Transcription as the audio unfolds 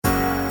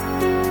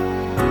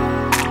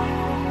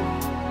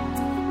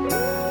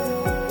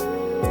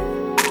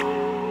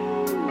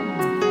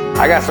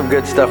I got some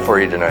good stuff for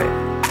you tonight.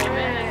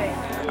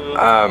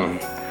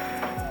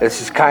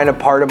 This is kind of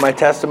part of my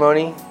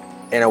testimony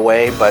in a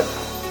way, but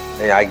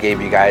I gave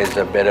you guys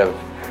a bit of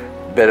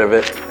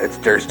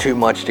it. There's too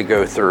much to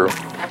go through.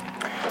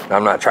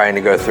 I'm not trying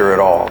to go through it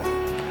all,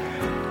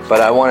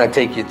 but I want to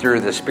take you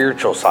through the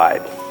spiritual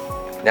side.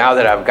 Now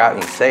that I've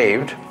gotten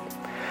saved,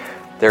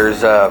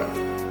 there's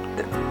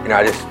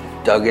I just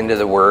dug into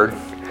the Word,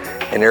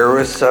 and there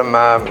was some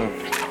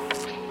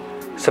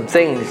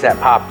things that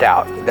popped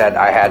out that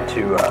I had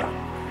to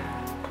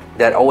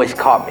that always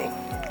caught me.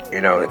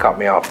 They caught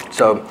me off.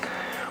 So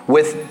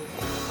with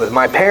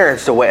my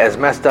parents, the way as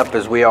messed up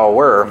as we all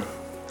were,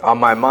 on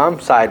my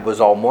mom's side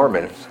was all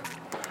Mormons,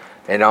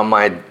 and on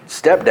my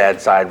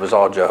stepdad's side was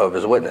all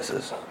Jehovah's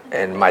Witnesses,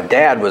 and my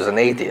dad was an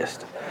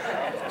atheist.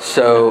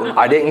 So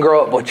I didn't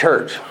grow up with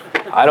church.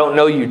 I don't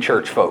know you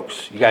church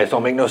folks. You guys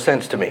don't make no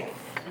sense to me.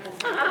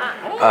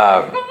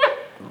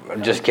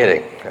 I'm just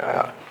kidding.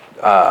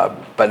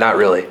 But not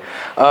really.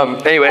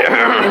 Anyway,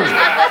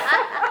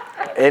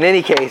 in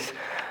any case,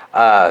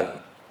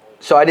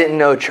 so I didn't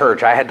know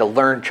church. I had to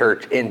learn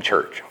church in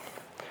church,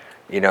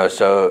 which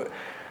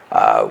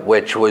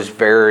was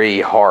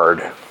very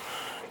hard,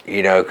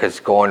 because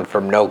going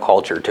from no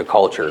culture to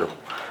culture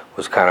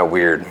was kind of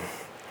weird.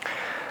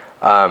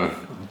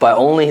 But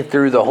only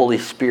through the Holy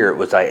Spirit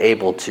was I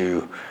able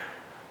to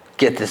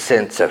get the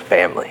sense of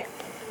family.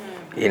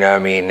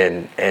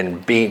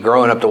 And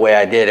growing up the way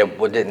I did, it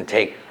didn't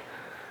take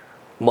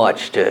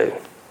much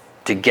to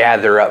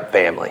gather up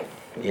family,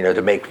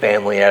 to make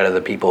family out of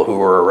the people who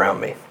were around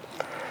me.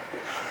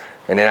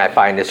 And then I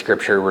find a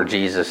scripture where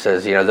Jesus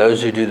says,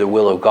 those who do the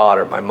will of God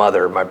are my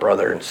mother, my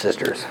brother, and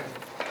sisters.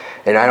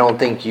 And I don't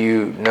think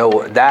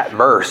that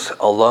verse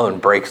alone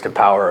breaks the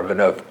power of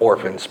an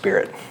orphan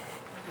spirit.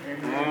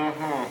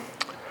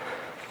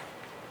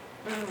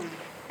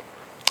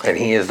 And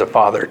he is the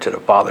father to the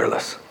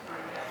fatherless.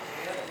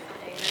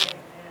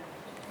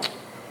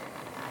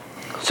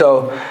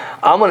 So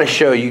I'm going to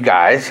show you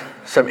guys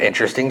some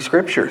interesting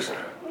scriptures.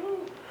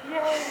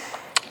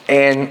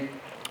 And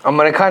I'm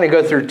going to kind of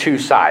go through two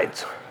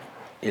sides.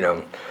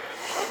 I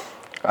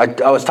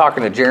was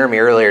talking to Jeremy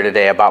earlier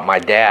today about my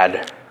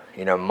dad.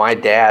 My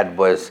dad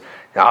was,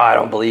 I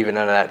don't believe in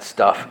none of that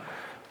stuff.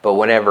 But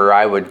whenever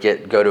I would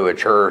go to a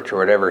church or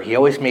whatever, he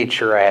always made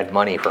sure I had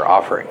money for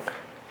offering,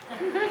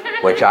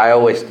 which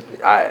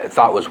I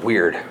thought was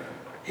weird.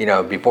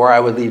 Before I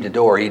would leave the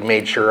door, he'd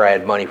made sure I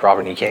had money for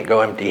offering. You can't go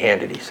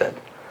empty-handed, he said.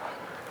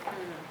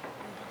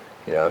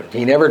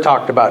 He never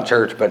talked about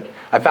church, but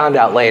I found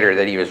out later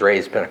that he was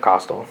raised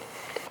Pentecostal.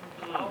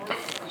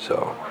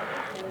 So,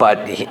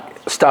 but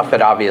stuff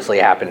had obviously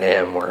happened to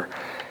him where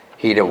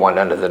he didn't want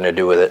nothing to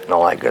do with it and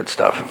all that good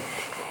stuff,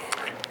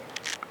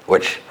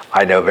 which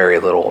I know very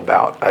little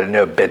about. I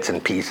know bits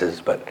and pieces,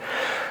 but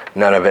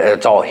none of it.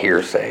 It's all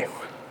hearsay.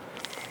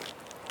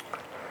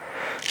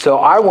 So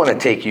I want to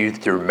take you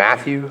through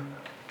Matthew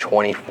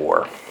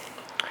 24.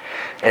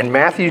 And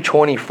Matthew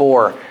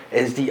 24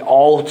 is the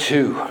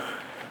all-to.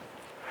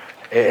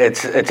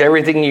 It's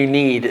everything you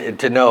need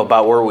to know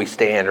about where we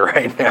stand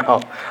right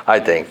now, I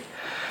think.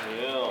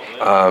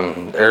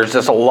 There's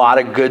just a lot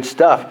of good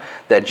stuff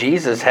that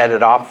Jesus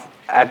headed off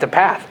at the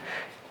path.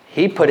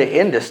 He put it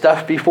into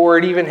stuff before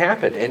it even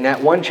happened in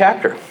that one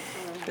chapter.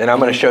 And I'm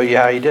going to show you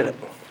how he did it.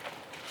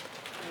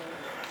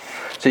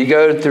 So you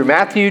go through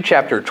Matthew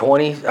chapter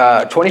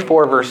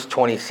 24, verse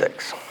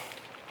 26.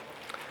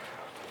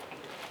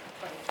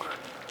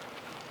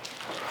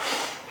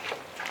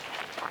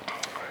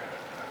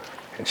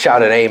 And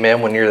shout an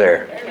amen when you're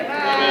there.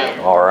 Amen.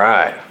 All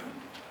right.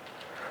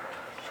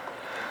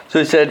 So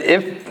he said,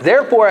 "If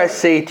therefore I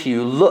say to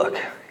you, look,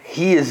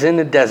 he is in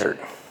the desert,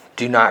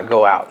 do not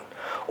go out.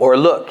 Or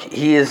look,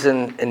 he is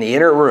in the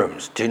inner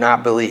rooms, do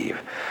not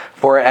believe.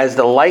 For as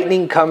the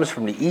lightning comes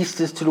from the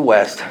east is to the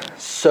west,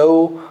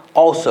 so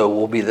also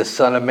will be the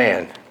Son of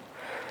Man.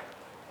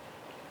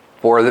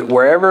 For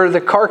wherever the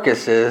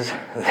carcass is,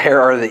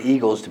 there are the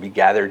eagles to be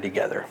gathered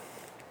together."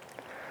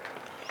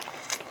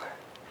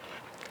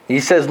 He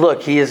says,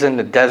 look, he is in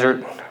the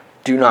desert,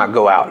 do not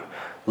go out.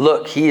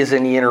 Look, he is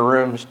in the inner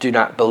rooms, do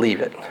not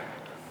believe it.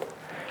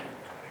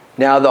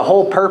 Now the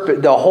whole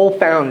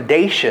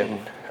foundation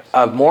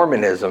of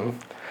Mormonism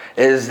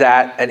is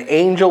that an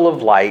angel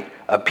of light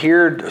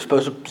appeared,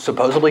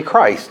 supposedly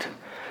Christ,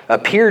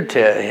 appeared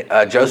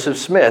to Joseph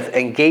Smith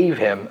and gave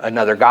him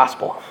another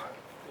gospel.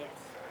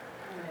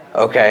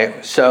 Okay,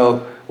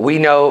 so we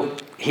know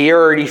he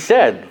already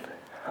said,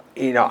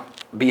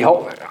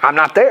 behold, I'm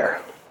not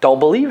there. Don't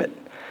believe it.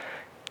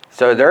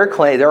 So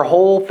their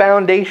whole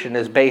foundation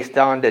is based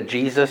on that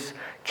Jesus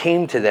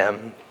came to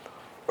them,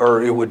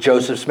 or with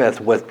Joseph Smith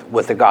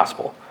with the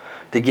gospel,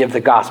 to give the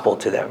gospel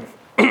to them.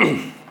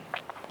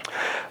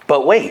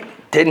 But wait,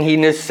 didn't he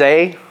just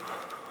say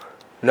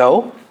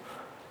no?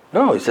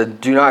 No, he said,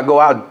 do not go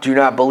out, do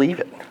not believe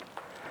it.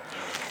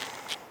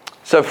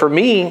 So for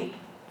me,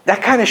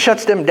 that kind of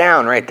shuts them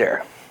down right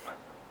there.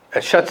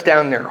 It shuts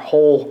down their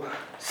whole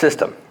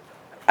system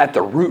at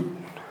the root.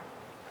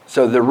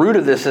 So the root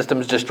of this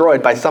system is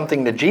destroyed by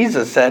something that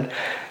Jesus said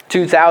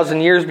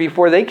 2,000 years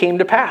before they came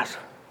to pass.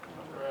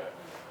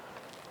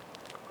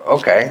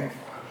 Okay.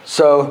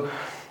 So,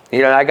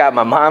 I got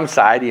my mom's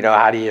side.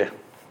 How do you,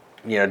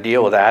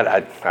 deal with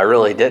that? I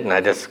really didn't.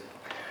 I just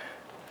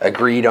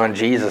agreed on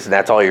Jesus, and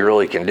that's all you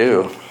really can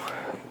do.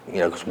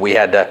 Because we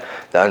had the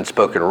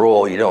unspoken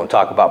rule, you don't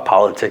talk about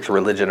politics,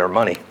 religion, or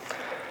money.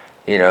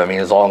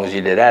 As long as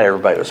you did that,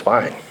 everybody was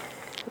fine.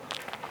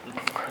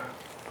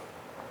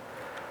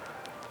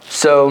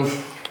 So,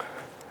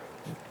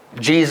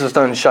 Jesus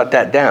doesn't shut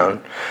that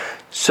down.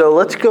 So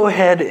let's go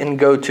ahead and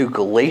go to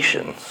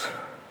Galatians.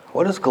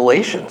 What does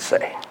Galatians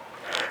say?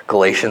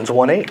 Galatians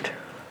 1:8.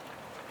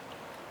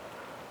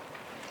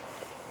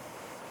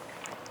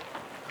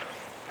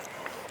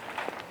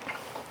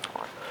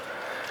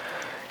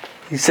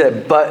 He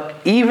said, but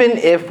even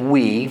if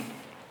we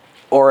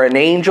or an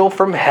angel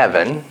from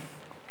heaven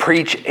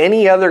preach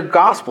any other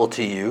gospel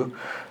to you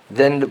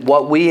than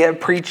what we have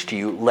preached to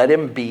you, let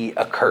him be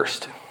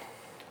accursed.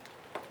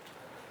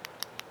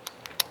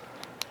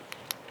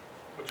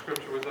 What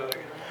scripture was that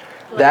again?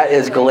 That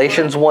is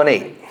Galatians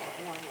 1:8.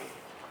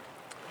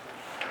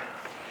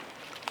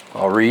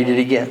 I'll read it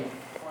again.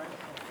 What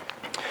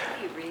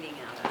are you reading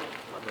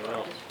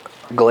out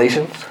of?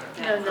 Galatians?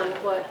 No,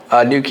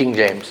 what? New King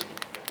James.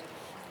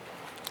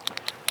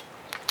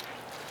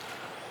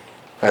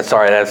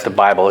 Sorry, that's the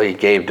Bible he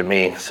gave to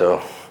me.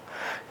 So,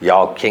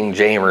 y'all King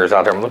Jamers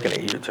out there, I'm looking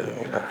at you too.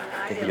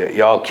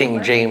 Y'all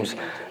King James,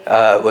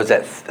 was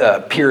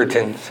that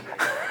Puritans?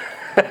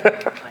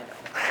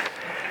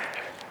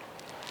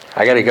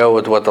 I got to go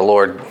with what the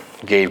Lord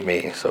gave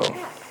me. So,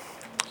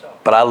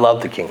 but I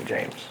love the King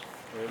James.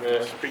 Amen.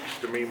 It speaks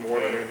to me more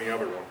than any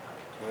other one.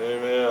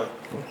 Amen.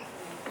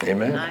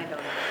 Amen.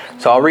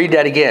 So I'll read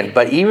that again.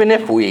 But even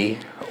if we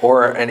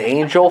or an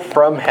angel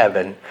from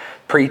heaven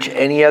preach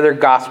any other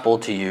gospel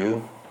to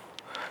you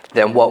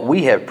than what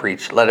we have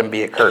preached, let him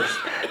be accursed.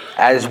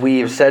 As we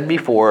have said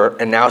before,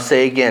 and now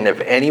say again,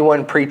 if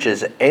anyone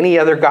preaches any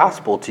other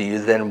gospel to you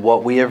than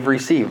what we have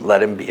received,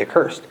 let him be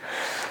accursed.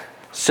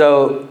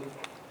 So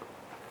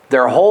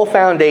their whole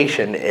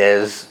foundation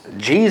is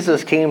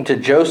Jesus came to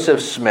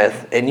Joseph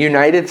Smith in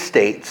United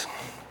States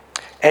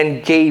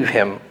and gave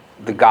him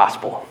the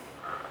gospel,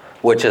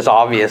 which is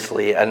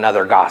obviously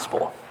another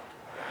gospel.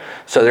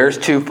 So there's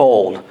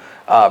twofold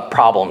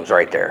problems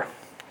right there,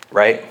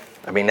 right?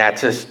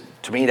 That's just,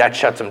 to me, that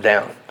shuts them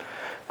down.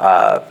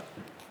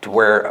 To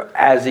where,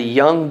 as a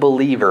young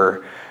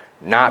believer,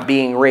 not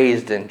being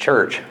raised in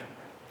church,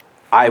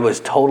 I was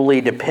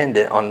totally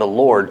dependent on the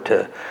Lord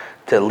to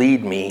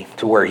lead me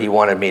to where he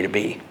wanted me to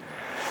be.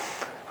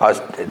 I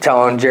was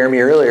telling Jeremy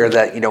earlier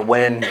that,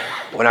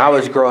 when I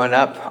was growing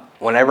up,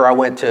 whenever I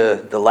went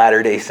to the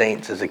Latter-day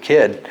Saints as a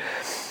kid,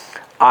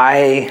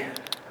 I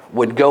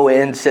would go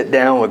in, sit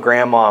down with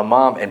grandma and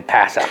mom and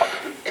pass out.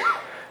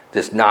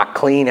 Just knock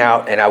clean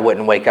out, and I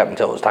wouldn't wake up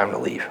until it was time to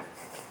leave.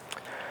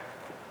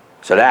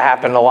 So that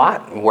happened a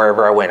lot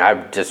wherever I went.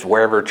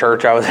 Wherever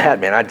church I was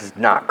at, I just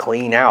knock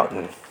clean out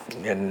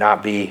and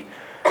not be,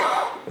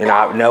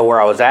 not know where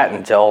I was at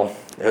until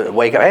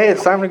wake up. Hey,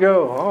 it's time to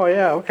go. Oh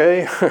yeah,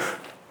 okay.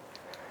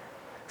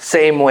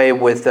 Same way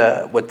with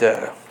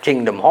the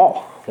Kingdom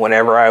Hall.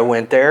 Whenever I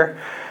went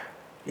there,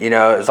 it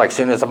was like as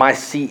soon as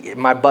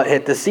my butt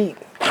hit the seat,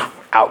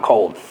 out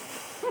cold,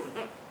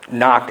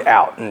 knocked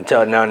out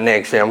until now.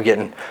 Next thing I'm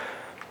getting,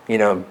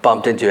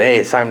 bumped into. Hey,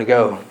 it's time to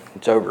go.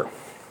 It's over.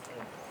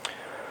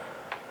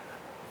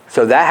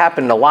 So that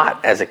happened a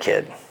lot as a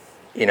kid.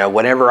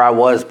 Whenever I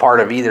was part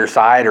of either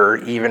side or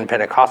even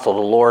Pentecostal, the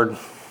Lord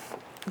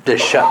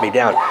just shut me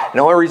down. And the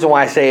only reason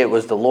why I say it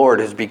was the Lord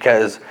is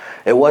because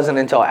it wasn't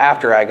until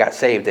after I got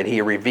saved that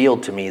he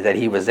revealed to me that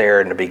he was there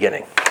in the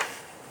beginning.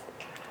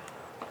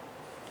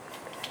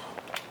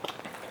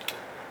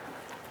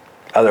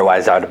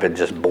 Otherwise, I would have been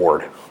just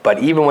bored. But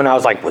even when I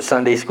was with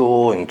Sunday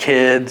school and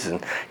kids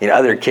and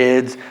other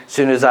kids, as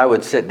soon as I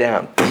would sit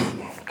down,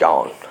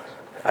 gone.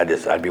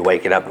 I'd be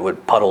waking up with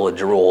a puddle of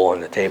drool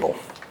on the table.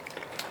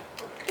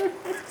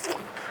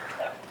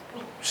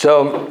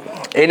 So,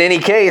 in any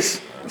case,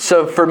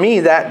 for me,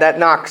 that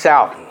knocks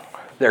out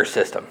their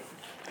system.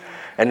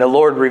 And the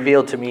Lord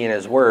revealed to me in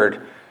his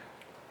word.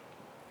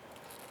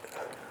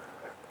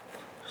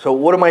 So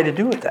what am I to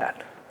do with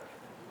that?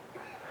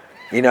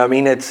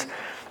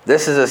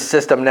 This is a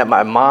system that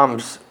my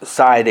mom's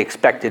side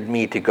expected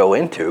me to go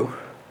into.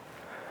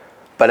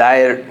 But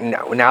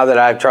now that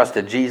I've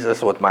trusted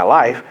Jesus with my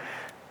life,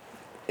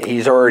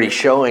 he's already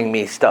showing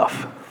me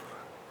stuff.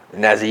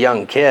 And as a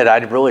young kid, I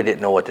really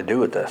didn't know what to do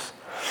with this.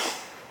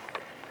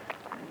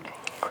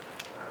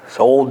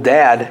 So old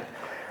dad,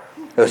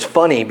 it was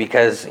funny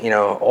because,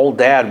 old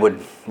dad would,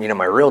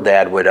 my real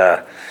dad would,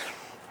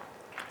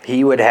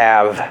 he would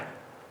have,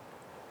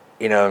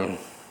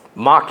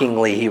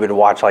 mockingly, he would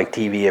watch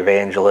TV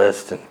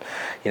evangelists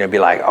and, be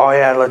like, oh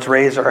yeah, let's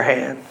raise our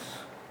hands.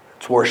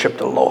 Let's worship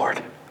the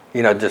Lord.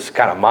 Just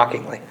kind of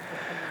mockingly.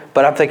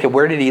 But I'm thinking,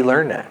 where did he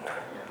learn that?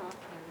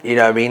 In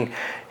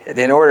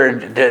order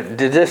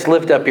to just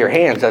lift up your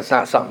hands, that's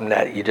not something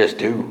that you just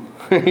do.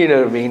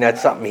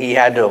 That's something he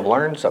had to have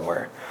learned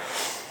somewhere.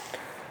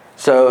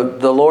 So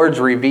the Lord's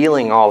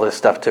revealing all this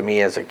stuff to me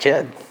as a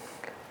kid,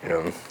 you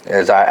know,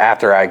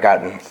 after I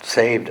gotten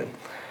saved and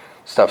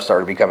stuff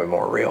started becoming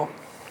more real.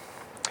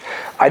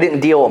 I didn't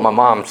deal with my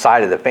mom's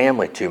side of the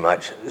family too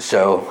much,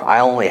 so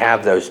I only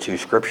have those two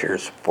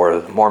scriptures for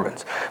the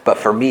Mormons. But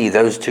for me,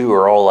 those two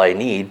are all I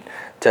need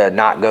to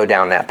not go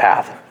down that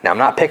path. Now, I'm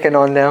not picking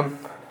on them.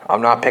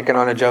 I'm not picking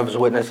on the Jehovah's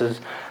Witnesses.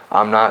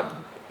 I'm not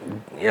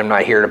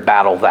here to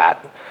battle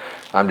that.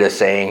 I'm just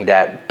saying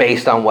that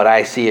based on what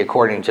I see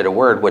according to the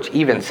Word, which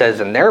even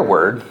says in their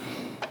Word,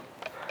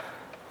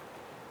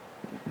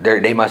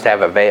 they must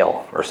have a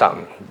veil or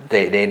something.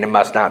 They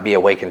must not be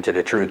awakened to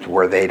the truth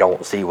where they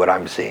don't see what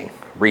I'm seeing,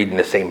 reading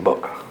the same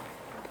book.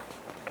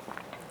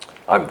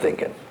 I'm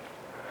thinking.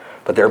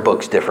 But their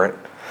book's different.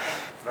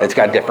 It's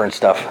got different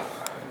stuff.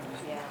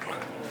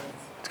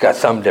 It's got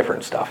some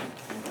different stuff.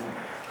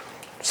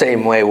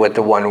 Same way with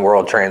the One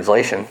World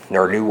Translation,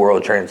 or New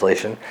World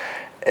Translation.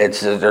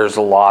 There's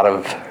a lot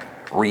of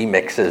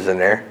remixes in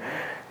there,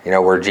 you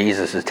know, where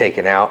Jesus is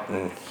taken out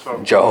and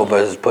Jehovah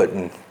is put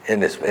in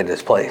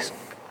his place.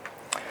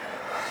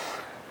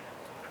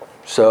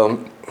 So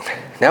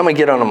now I'm going to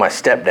get onto my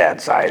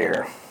stepdad's side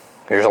here.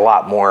 There's a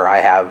lot more I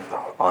have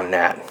on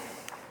that.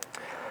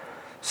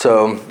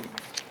 So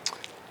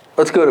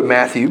let's go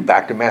to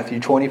back to Matthew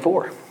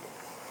 24.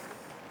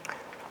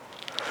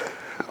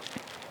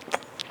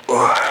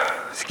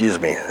 Oh, excuse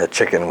me, the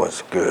chicken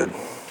was good.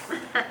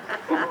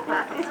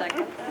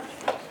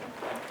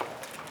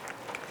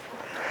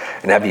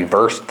 And that'd be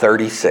verse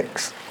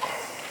 36.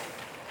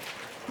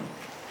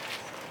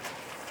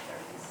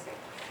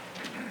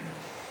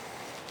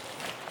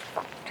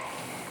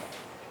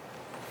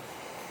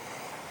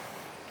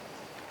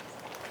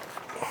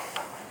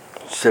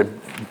 So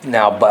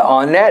now, but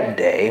on that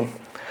day,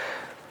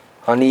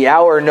 on the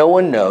hour no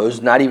one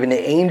knows, not even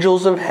the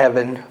angels of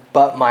heaven,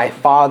 but my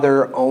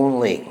Father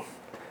only.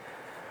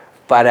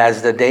 But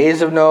as the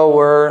days of Noah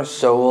were,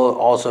 so will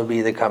also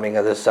be the coming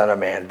of the Son of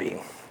Man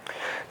be.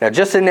 Now,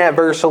 just in that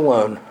verse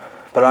alone,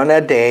 but on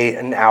that day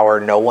and hour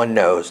no one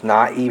knows,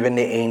 not even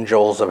the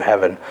angels of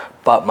heaven,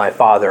 but my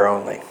Father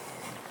only.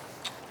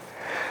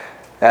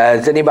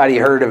 Has anybody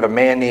heard of a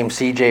man named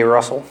C.J.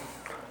 Russell?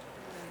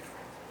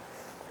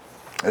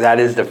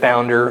 That is the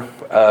founder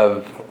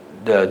of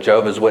the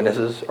Jehovah's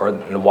Witnesses, or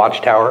the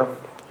Watchtower.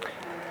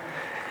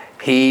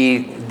 He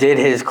did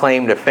his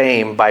claim to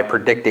fame by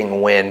predicting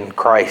when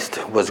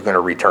Christ was going to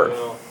return.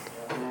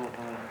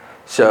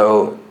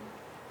 So,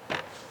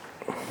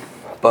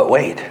 but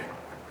wait,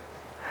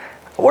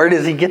 where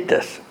does he get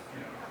this?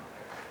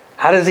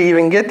 How does he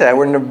even get that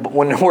when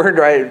the word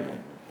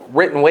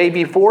written way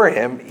before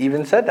him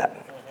even said that?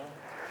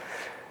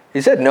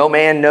 He said, no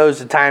man knows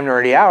the time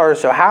nor the hour,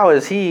 so how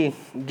is he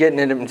getting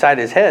it inside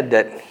his head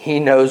that he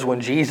knows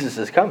when Jesus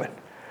is coming?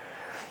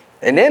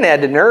 And then had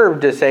the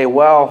nerve to say,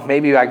 well,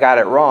 maybe I got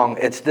it wrong,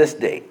 it's this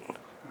date.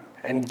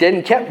 And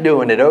then kept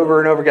doing it over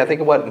and over again. I think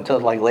until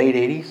like late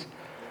 80s.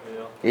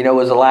 Yeah. You know,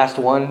 was the last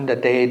one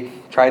that they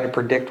tried to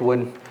predict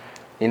when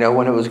it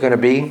was going to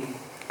be.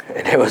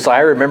 And it was, I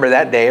remember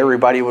that day,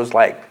 everybody was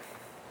like,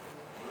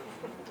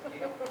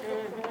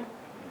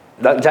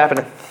 nothing's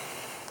happening.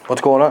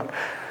 What's going on?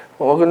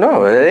 Well,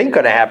 no, it ain't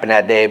going to happen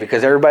that day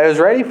because everybody was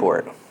ready for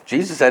it.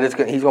 Jesus said he's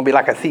going to be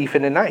like a thief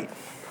in the night.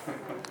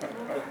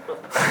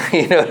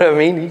 You know what I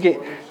mean?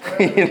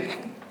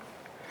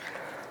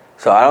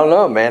 So I don't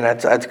know, man.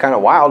 That's kind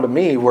of wild to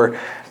me. Where,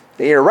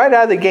 right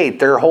out of the gate,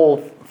 their whole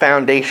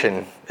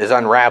foundation is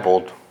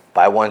unraveled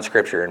by one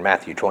scripture in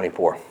Matthew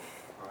 24.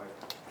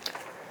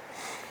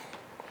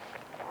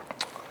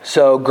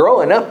 So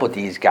growing up with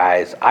these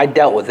guys, I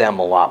dealt with them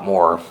a lot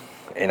more,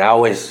 and I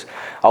always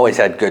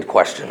had good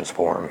questions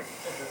for them.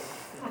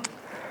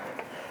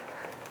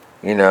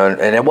 You know,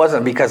 and it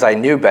wasn't because I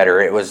knew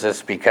better. It was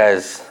just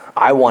because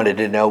I wanted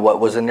to know what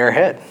was in their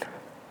head.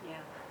 Yeah.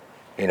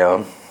 You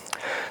know.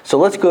 So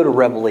let's go to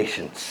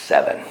Revelation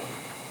 7.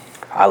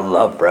 I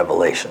love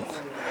Revelations.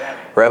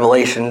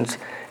 Revelations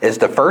is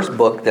the first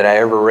book that I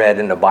ever read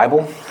in the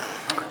Bible.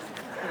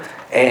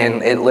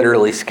 And it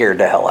literally scared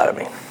the hell out of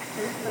me.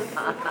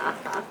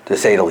 To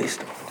say the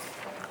least.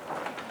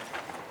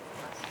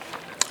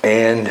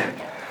 And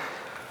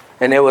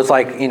it was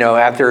like,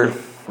 after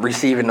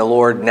receiving the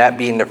Lord and that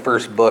being the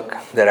first book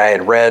that I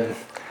had read,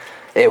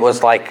 it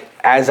was like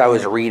as I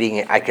was reading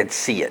it, I could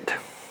see it.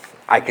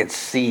 I could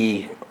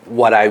see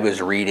what I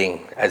was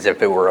reading as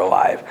if it were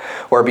alive.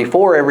 Where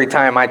before, every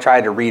time I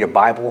tried to read a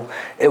Bible,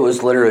 it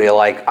was literally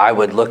like I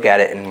would look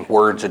at it and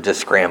words would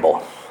just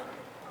scramble.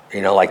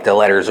 Like the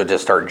letters would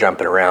just start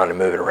jumping around and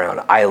moving around.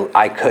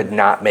 I could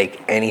not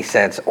make any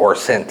sense or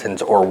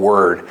sentence or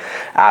word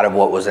out of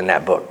what was in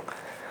that book.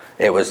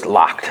 It was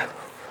locked.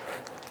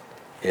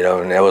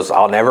 And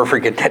I'll never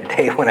forget that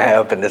day when I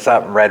opened this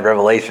up and read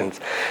Revelations,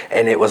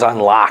 and it was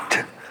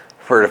unlocked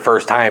for the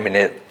first time, and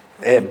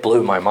it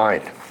blew my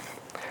mind.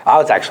 I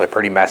was actually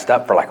pretty messed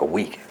up for like a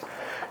week.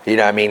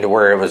 To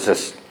where it was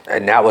just,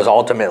 and that was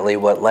ultimately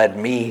what led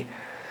me.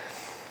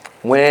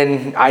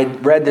 When I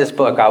read this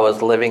book, I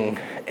was living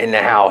in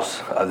the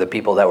house of the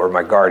people that were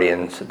my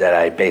guardians that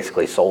I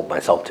basically sold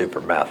myself to for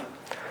meth.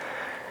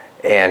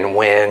 And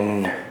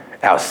when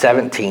I was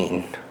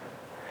 17,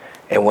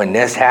 and when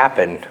this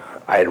happened,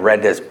 I had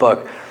read this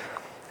book.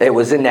 It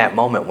was in that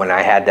moment when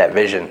I had that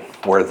vision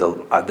where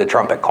the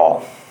trumpet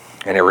call,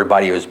 and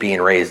everybody was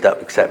being raised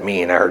up except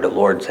me, and I heard the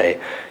Lord say,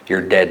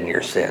 "You're dead in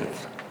your sins."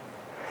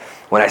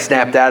 When I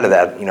snapped out of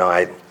that,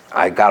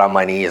 I got on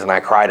my knees and I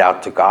cried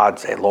out to God,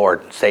 say,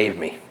 "Lord, save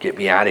me, get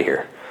me out of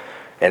here."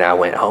 And I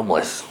went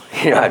homeless,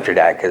 after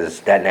that,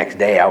 because that next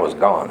day I was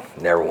gone,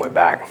 never went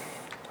back.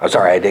 I'm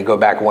sorry, I did go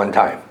back one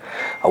time.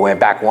 I went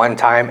back one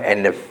time,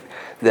 and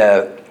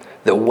the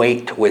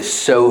weight was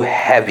so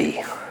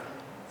heavy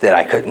that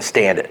I couldn't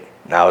stand it.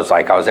 And I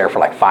was there for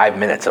like 5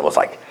 minutes. It was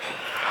like,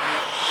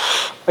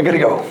 I gotta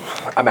go.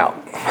 I'm out.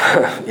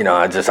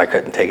 I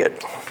couldn't take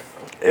it.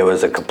 It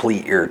was a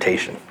complete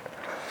irritation.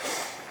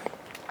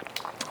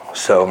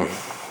 So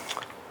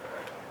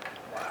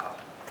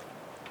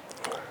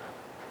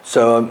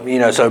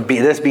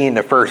this being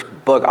the first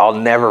book, I'll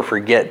never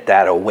forget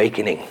that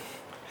awakening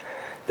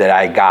that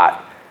I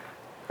got,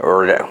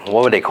 or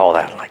what would they call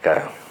that? Like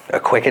a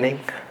quickening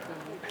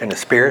in the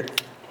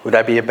spirit? Would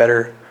that be a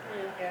better,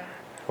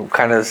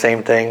 kind of the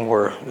same thing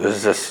where it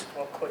was just...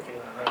 Well,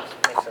 quickening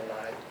makes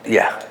alive.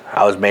 Yeah,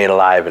 I was made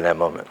alive in that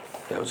moment.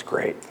 It was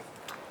great.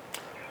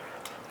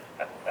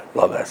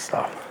 Love that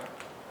stuff.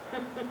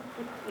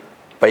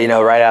 But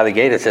right out of the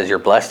gate it says you're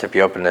blessed if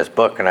you open this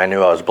book, and I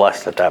knew I was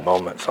blessed at that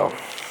moment.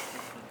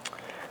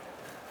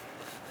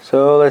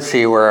 So let's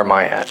see, where am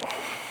I at?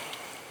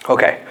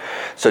 Okay,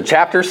 so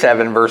chapter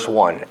 7, verse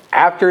 1.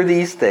 After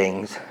these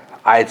things,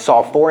 I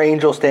saw 4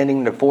 angels standing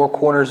in the 4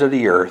 corners of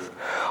the earth,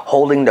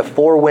 holding the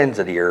 4 winds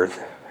of the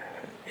earth.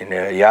 And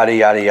yada,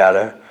 yada,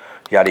 yada,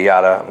 yada,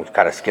 yada. I'm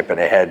kind of skipping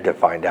ahead to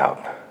find out.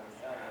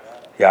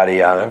 Yada,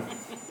 yada.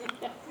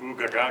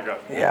 Ooga gaga.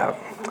 Yeah.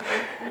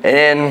 And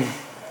then,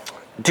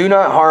 do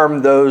not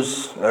harm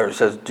those, or it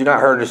says, do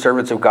not hurt the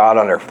servants of God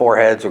on their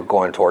foreheads. We're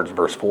going towards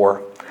verse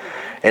 4.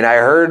 And I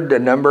heard the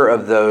number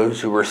of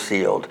those who were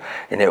sealed,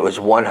 and it was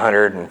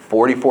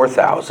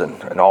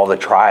 144,000, and all the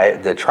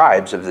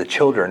tribes of the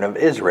children of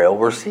Israel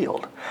were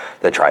sealed.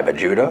 The tribe of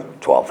Judah,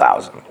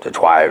 12,000. The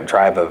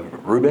tribe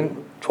of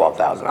Reuben,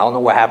 12,000. I don't know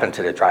what happened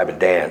to the tribe of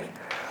Dan.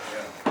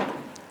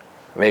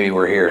 Maybe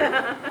we're here.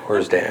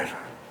 Where's Dan?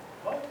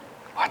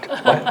 What?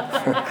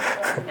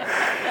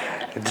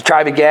 The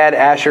tribe of Gad,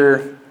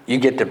 Asher, you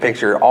get the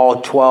picture.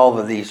 All 12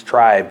 of these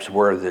tribes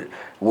was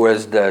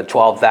the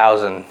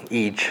 12,000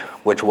 each,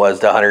 which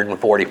was the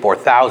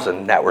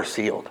 144,000 that were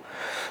sealed.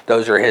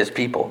 Those are his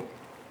people.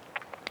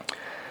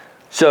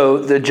 So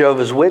the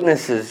Jehovah's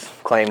Witnesses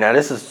claim, now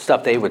this is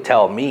stuff they would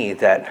tell me,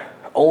 that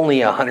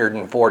only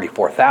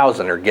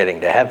 144,000 are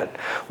getting to heaven.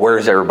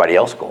 Where's everybody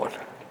else going?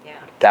 Yeah.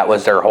 That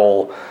was their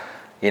whole,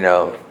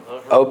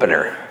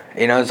 opener.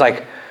 It's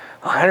like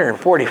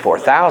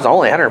 144,000,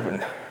 only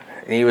 100.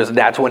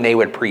 That's when they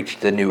would preach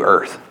the new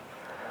earth,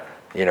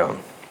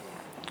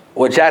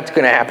 which that's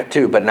going to happen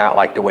too, but not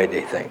like the way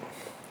they think.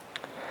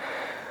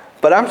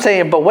 But I'm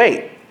saying, but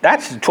wait,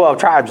 that's the 12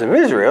 tribes of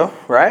Israel,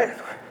 right?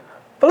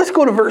 But let's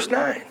go to verse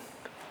 9.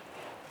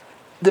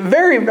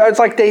 It's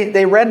like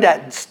they read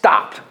that and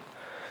stopped.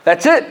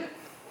 That's it.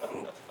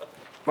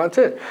 That's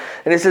it.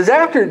 And it says,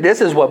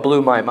 this is what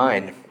blew my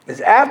mind.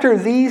 After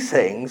these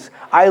things,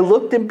 I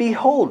looked, and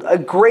behold, a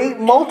great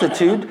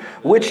multitude,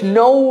 which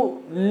no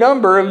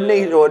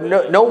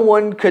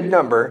one could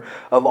number,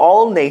 of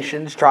all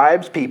nations,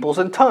 tribes, peoples,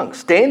 and tongues,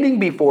 standing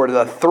before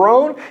the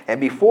throne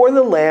and before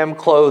the Lamb,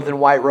 clothed in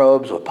white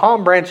robes, with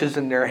palm branches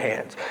in their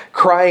hands,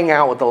 crying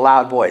out with a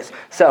loud voice,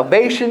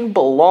 "Salvation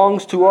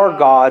belongs to our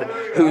God,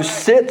 who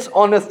sits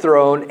on the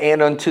throne,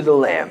 and unto the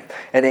Lamb."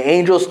 And the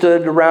angels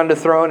stood around the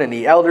throne, and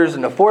the elders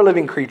and the 4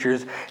 living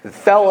creatures, and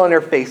fell on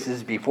their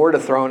faces before the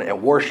throne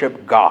and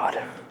worshiped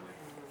God.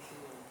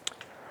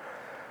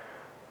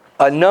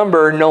 A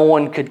number no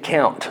one could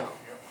count.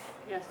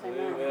 Yes,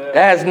 amen. That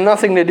has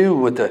nothing to do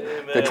with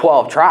the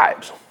 12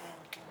 tribes.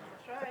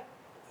 That's right.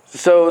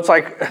 So it's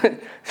like,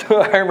 so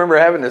I remember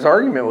having this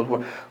argument with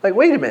one, like,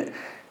 wait a minute,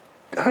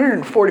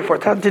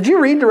 144,000. Did you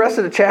read the rest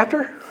of the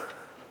chapter?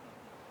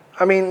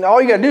 I mean,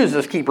 all you got to do is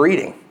just keep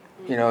reading.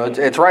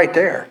 It's right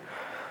there.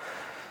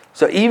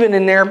 So even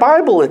in their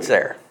Bible, it's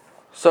there.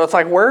 So it's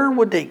like, where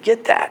would they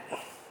get that?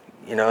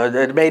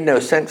 It made no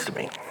sense to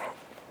me.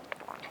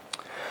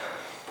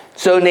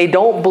 So they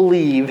don't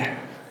believe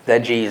that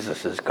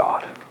Jesus is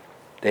God.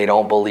 They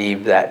don't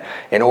believe that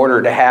in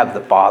order to have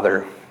the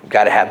Father, you've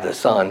got to have the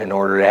Son. In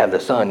order to have the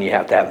Son, you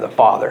have to have the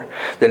Father.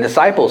 The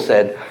disciples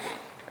said,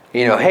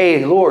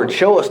 "Hey, Lord,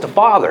 show us the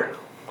Father."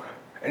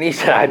 And he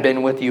said, "I've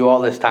been with you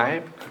all this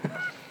time."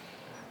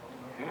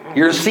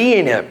 You're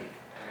seeing him.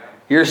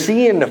 You're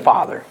seeing the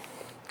Father.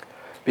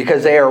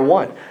 Because they are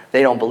one.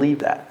 They don't believe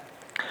that.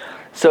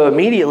 So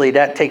immediately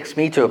that takes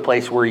me to a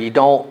place where you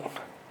don't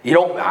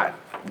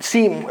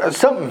see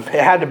something.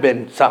 It had to have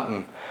been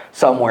something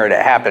somewhere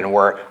that happened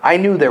where I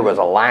knew there was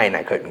a line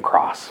I couldn't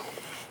cross.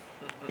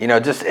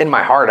 Just in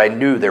my heart, I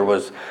knew there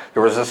was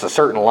just a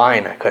certain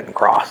line I couldn't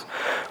cross,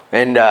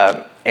 and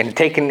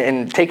taking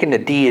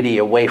the deity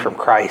away from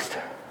Christ,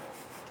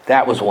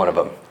 that was one of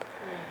them.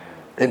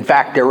 In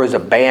fact, there was a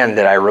band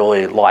that I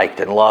really liked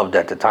and loved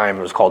at the time.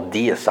 It was called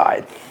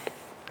Deicide,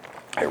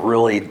 a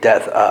really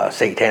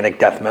satanic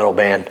death metal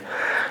band.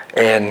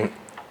 And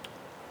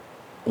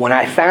when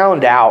I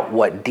found out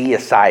what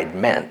Deicide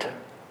meant,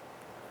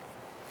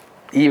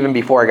 even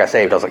before I got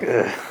saved, I was like,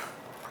 ugh,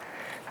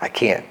 I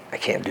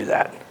can't do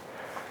that.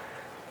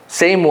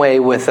 Same way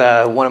with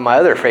one of my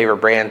other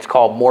favorite bands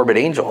called Morbid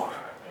Angel,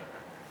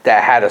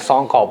 that had a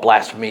song called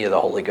Blasphemy of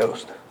the Holy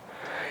Ghost.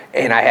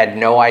 And I had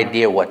no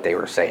idea what they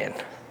were saying.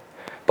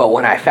 But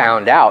when I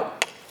found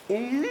out,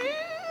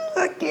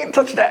 I can't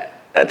touch that.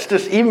 That's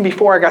just, even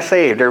before I got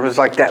saved, there was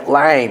like that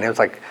line. It was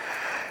like,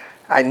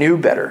 I knew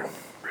better.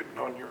 Written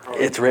on your heart.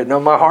 It's written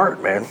on my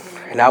heart, man.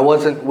 And I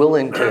wasn't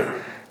willing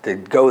to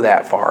go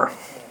that far.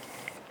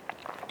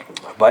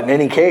 But in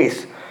any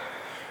case,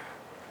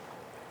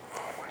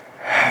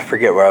 I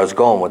forget where I was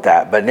going with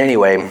that. But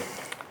anyway,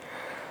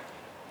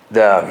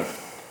 I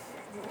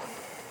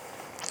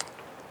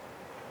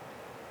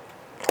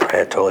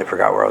totally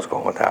forgot where I was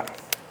going with that.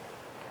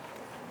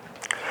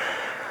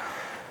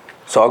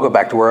 So I'll go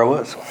back to where I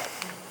was.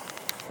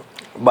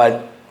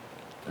 But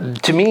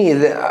to me,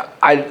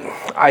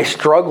 I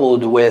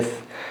struggled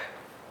with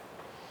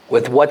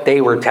what they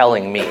were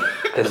telling me.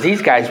 Because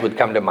these guys would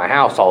come to my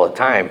house all the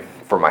time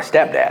for my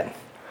stepdad.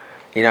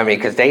 You know what I mean?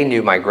 Because they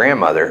knew my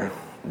grandmother.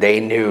 They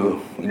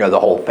knew, the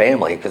whole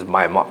family. Because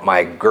my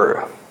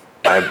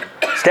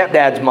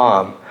stepdad's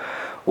mom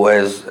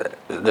was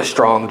the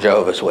strong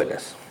Jehovah's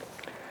Witness.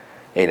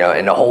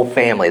 And the whole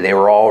family, they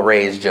were all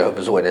raised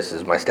Jehovah's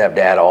Witnesses. My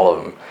stepdad, all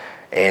of them.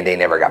 And they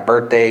never got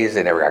birthdays,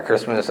 they never got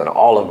Christmas, and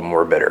all of them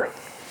were bitter.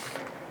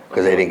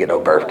 Because they didn't get no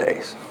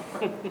birthdays.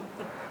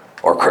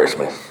 Or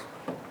Christmas.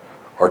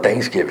 Or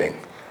Thanksgiving.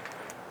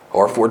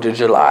 Or 4th of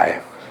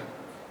July.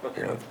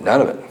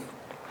 None of it.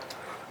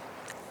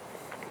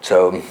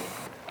 So,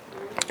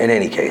 in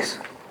any case.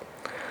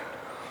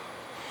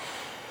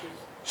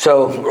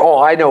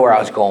 So, I know where I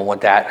was going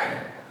with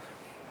that.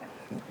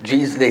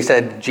 They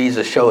said,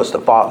 Jesus, show us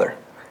the Father.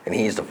 And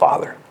he's the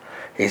Father.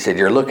 He said,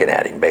 you're looking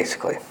at him,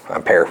 basically.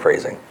 I'm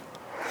paraphrasing.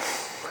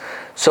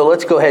 So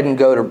let's go ahead and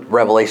go to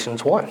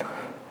Revelations 1.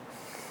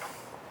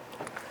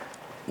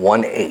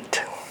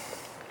 1:8.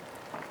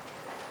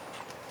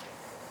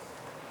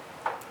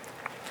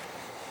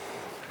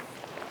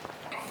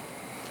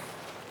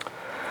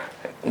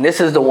 And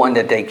this is the one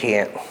that they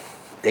can't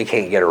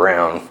get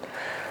around.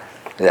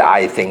 That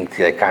I think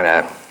that kind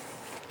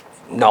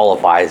of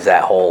nullifies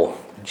that whole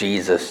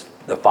Jesus,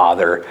 the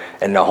Father,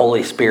 and the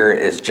Holy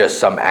Spirit is just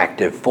some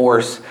active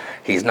force.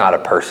 He's not a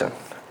person.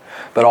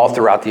 But all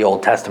throughout the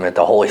Old Testament,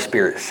 the Holy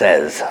Spirit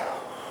says.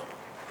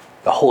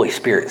 The Holy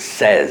Spirit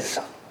says.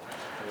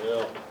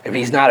 Yeah. If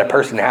he's not a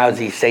person, how is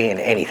he saying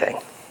anything?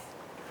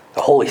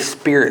 The Holy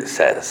Spirit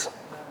says.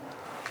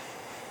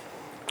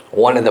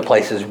 One of the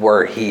places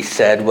where he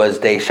said was,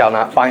 they shall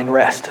not find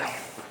rest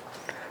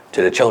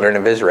to the children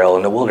of Israel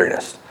in the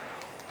wilderness.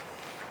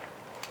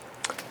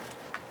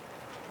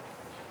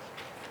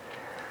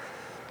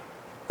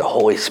 The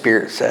Holy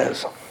Spirit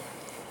says.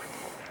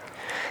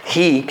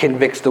 He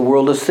convicts the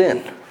world of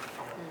sin.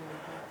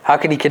 How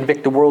can he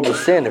convict the world of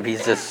sin if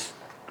he's just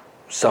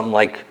some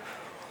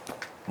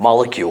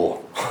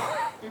molecule?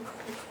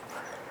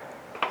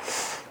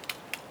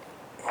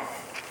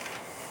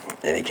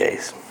 Any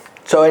case.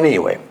 So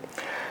anyway,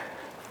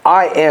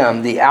 I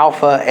am the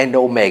Alpha and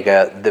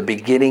Omega, the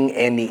beginning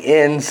and the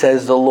end,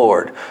 says the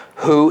Lord,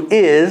 who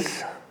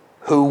is,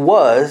 who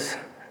was,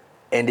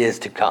 and is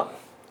to come,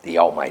 the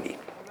Almighty.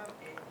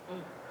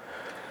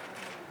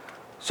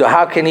 So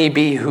how can he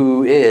be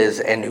who is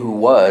and who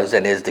was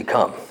and is to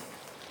come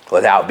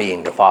without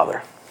being the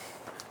Father?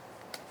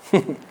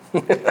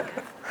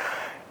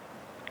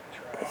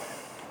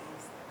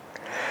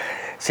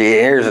 See,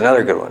 here's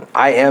another good one.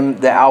 I am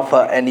the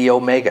Alpha and the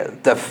Omega,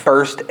 the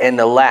first and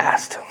the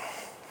last.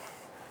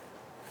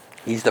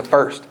 He's the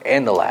first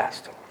and the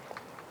last.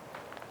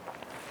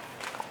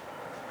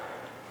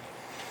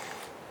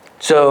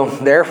 So,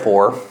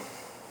 therefore,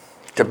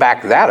 to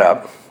back that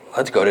up,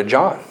 let's go to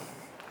John.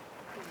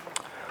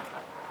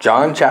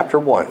 John chapter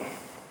 1.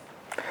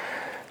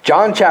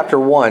 John chapter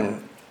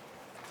 1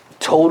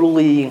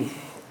 totally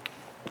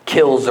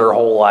kills their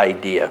whole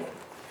idea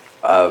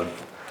of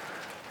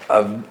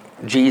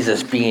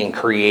Jesus being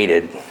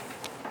created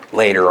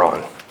later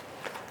on.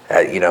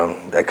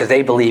 Because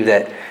they believe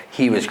that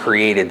he was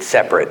created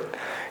separate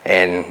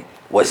and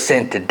was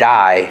sent to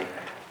die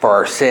for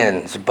our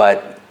sins,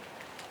 but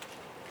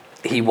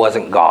he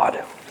wasn't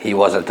God. He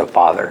wasn't the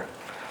Father.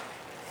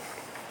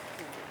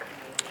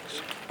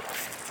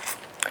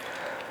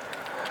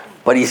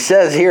 But he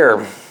says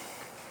here,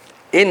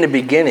 in the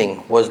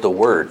beginning was the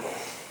Word.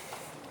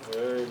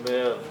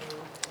 Amen.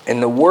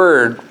 And the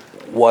Word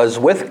was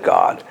with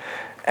God.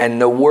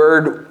 And the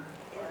Word...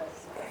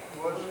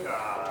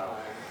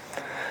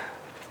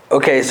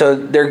 Okay, so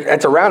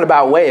that's a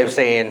roundabout way of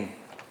saying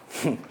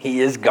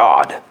He is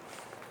God.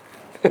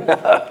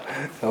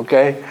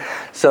 Okay?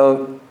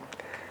 So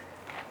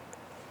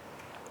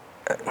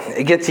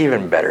it gets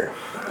even better.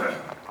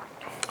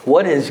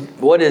 What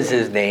is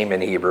his name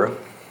in Hebrew?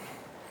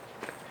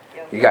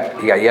 You got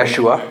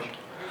Yeshua.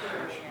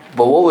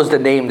 But what was the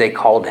name they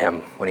called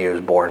him when he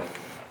was born?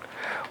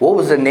 What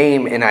was the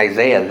name in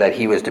Isaiah that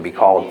he was to be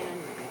called?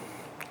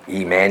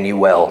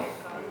 Emmanuel.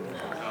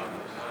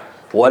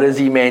 What does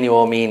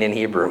Emmanuel mean in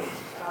Hebrew?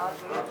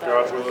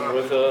 God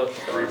with us.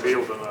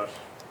 revealed in us.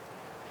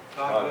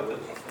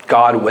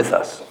 God with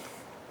us.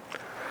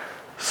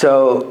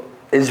 So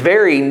his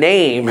very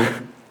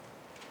name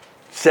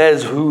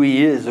says who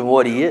he is and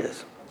what he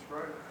is.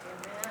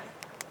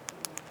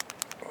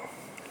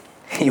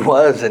 He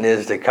was and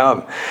is to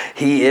come.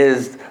 He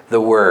is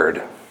the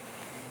Word.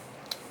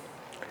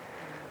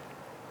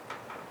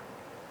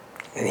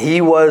 And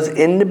he was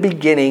in the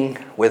beginning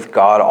with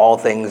God, all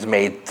things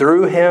made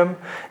through him,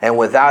 and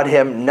without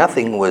him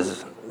nothing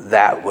was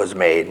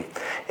made.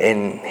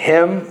 In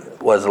him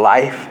was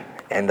life,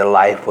 and the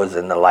life was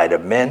in the light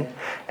of men,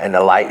 and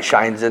the light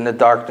shines in the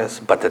darkness,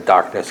 but the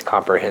darkness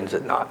comprehends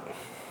it not.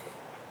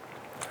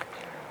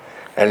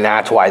 And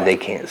that's why they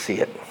can't see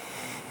it.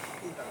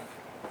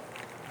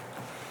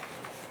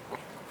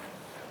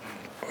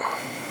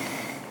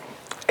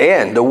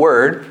 And the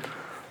Word,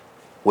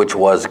 which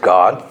was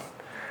God,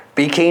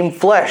 became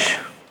flesh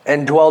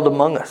and dwelled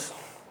among us.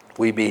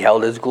 We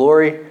beheld his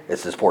glory.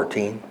 This is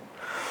 14.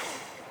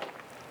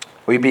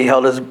 We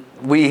beheld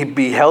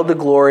the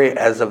glory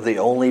as of the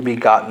only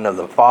begotten of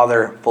the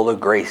Father, full of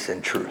grace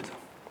and truth.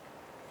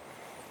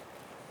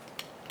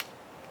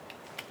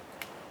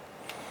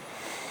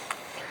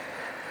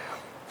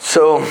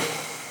 So,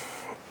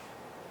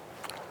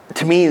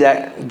 to me,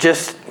 that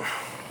just...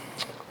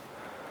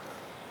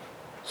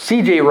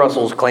 C.J.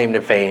 Russell's claim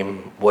to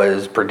fame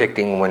was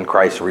predicting when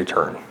Christ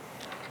returned.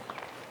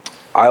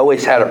 I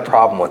always had a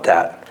problem with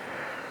that.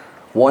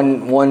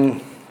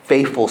 One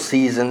faithful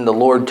season, the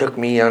Lord took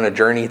me on a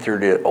journey through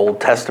the Old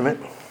Testament.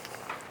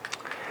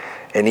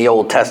 And the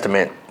Old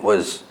Testament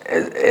is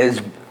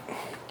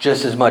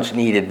just as much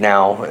needed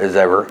now as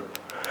ever,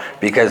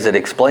 because it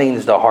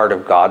explains the heart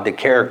of God, the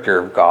character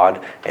of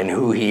God, and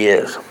who he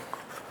is.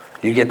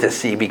 You get to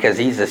see, because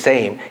he's the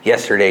same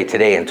yesterday,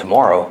 today, and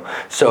tomorrow.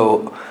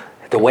 So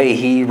the way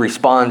he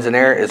responds in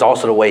there is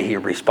also the way he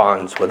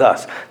responds with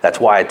us. That's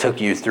why I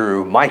took you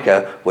through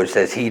Micah, which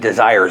says he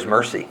desires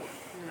mercy.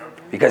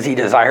 Because he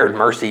desired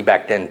mercy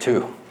back then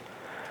too.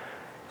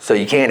 So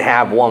you can't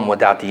have one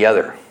without the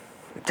other.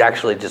 It's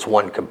actually just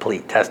one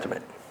complete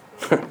testament.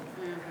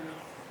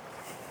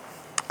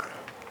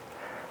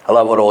 I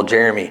love what old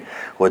Jeremy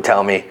would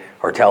tell me,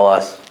 or tell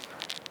us,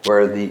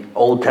 where the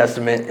Old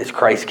Testament is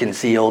Christ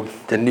concealed,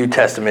 the New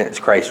Testament is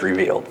Christ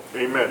revealed.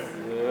 Amen.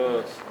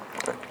 Yes.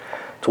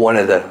 It's one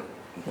of the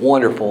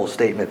wonderful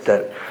statements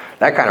that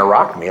kind of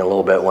rocked me a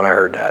little bit when I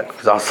heard that.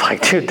 Because I was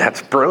like, dude,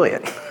 that's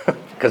brilliant.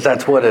 Because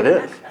that's what it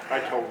is. I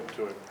told him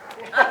to it.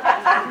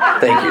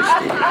 Thank you,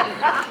 Steve.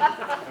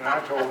 And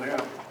I told him.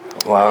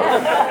 Wow.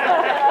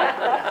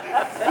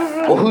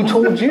 Well, who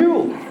told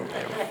you?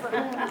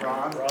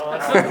 Ron.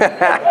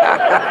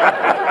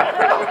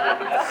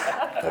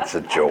 That's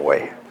a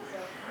joy.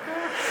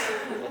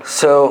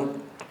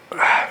 So,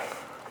 I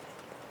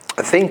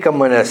think I'm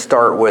going to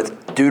start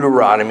with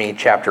Deuteronomy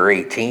chapter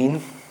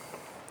 18.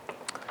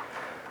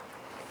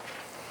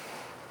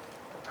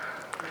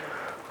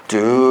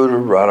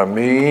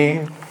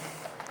 Deuteronomy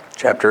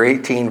chapter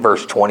 18,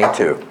 verse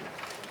 22.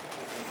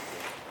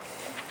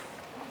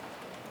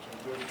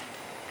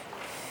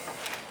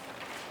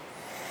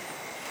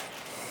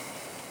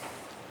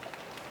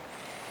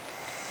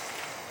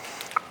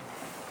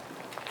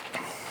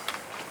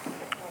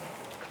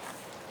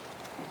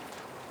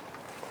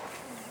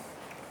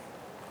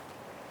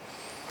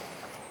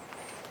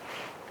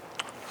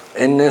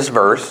 In this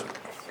verse,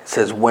 it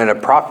says, when a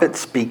prophet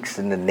speaks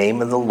in the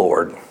name of the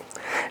Lord,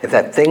 if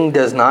that thing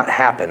does not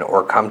happen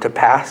or come to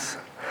pass,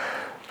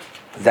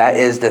 that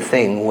is the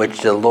thing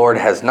which the Lord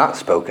has not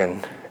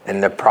spoken,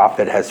 and the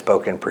prophet has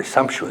spoken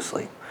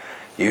presumptuously.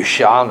 You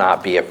shall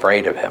not be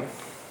afraid of him.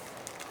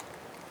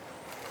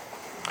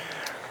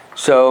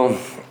 So,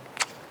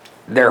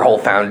 their whole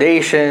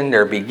foundation,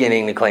 their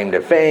beginning to claim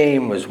to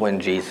fame was when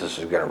Jesus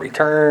was going to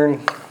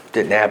return.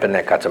 Didn't happen,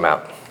 that cuts them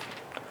out.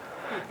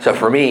 So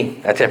for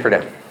me, that's it for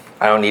them.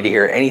 I don't need to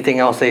hear anything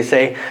else they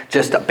say.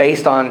 Just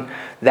based on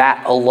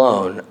that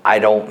alone, I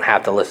don't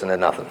have to listen to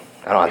nothing.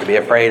 I don't have to be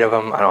afraid of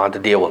them. I don't have to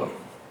deal with them.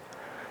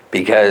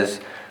 Because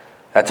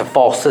that's a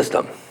false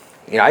system.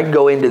 You know, I can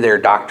go into their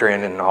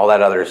doctrine and all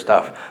that other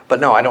stuff. But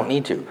no, I don't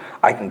need to.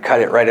 I can cut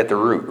it right at the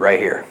root, right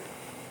here.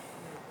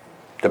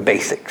 The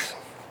basics.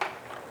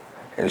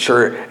 And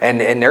sure,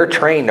 and they're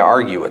trained to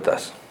argue with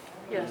us.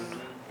 Yes.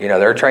 You know,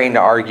 they're trained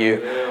to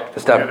argue the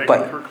stuff. Yeah, they But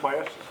go through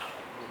classes.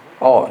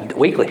 oh,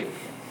 weekly.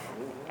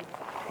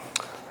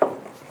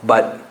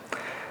 But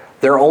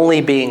they're only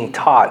being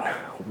taught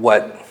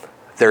what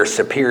their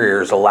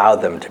superiors allow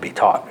them to be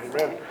taught.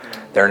 Amen.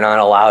 They're not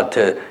allowed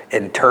to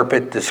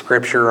interpret the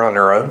scripture on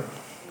their own.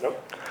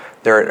 Nope.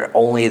 They're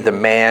only the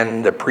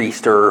man, the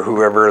priest, or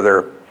whoever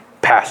their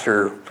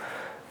pastor,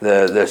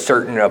 the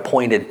certain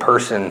appointed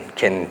person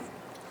can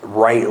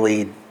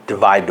rightly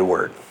divide the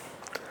word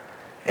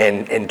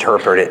and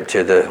interpret it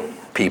to the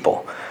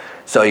people.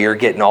 So you're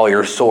getting all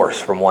your source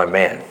from one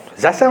man.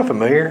 Does that sound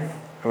familiar?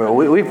 I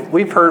mean,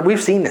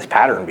 we've seen this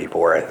pattern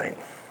before, I think.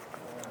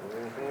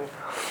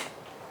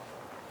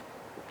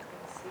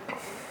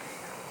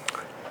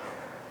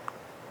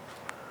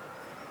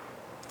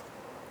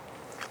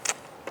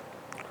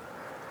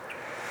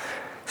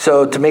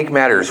 So to make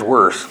matters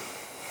worse,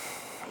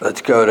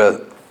 let's go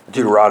to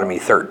Deuteronomy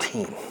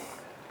 13.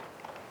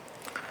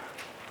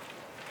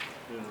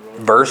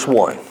 Verse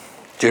 1.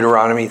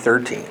 Deuteronomy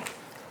 13,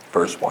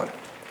 verse 1.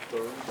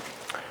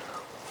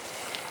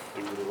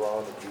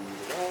 Deuteronomy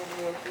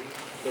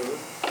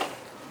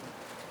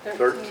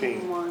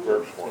 13,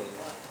 verse 1.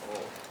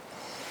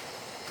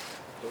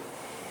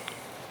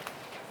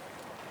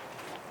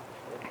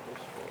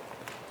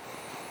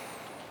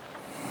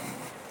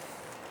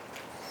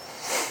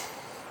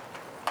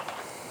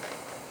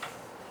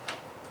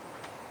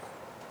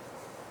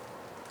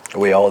 Are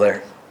we all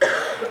there?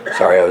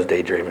 Sorry, I was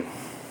daydreaming.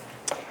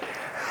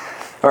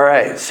 All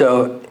right,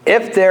 so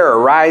if there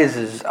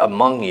arises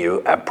among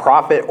you a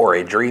prophet or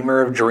a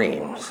dreamer of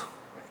dreams,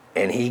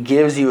 and he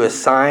gives you a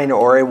sign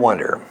or a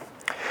wonder,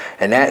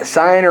 and that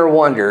sign or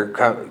wonder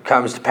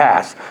comes to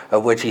pass,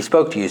 of which he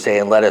spoke to you,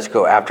 saying, let us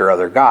go after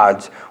other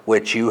gods,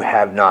 which you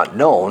have not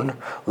known,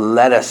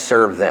 let us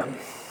serve them.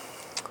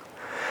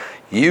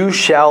 You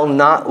shall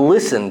not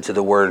listen to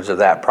the words of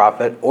that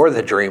prophet or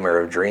the dreamer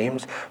of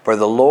dreams, for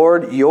the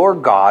Lord your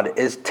God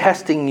is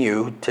testing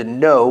you to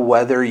know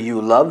whether you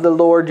love the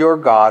Lord your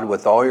God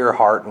with all your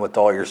heart and with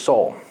all your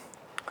soul.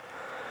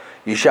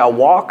 You shall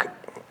walk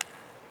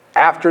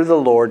after the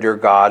Lord your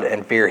God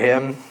and fear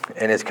him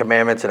and his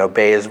commandments and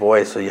obey his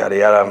voice, so yada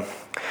yada,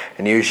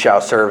 and you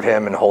shall serve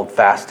him and hold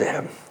fast to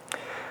him.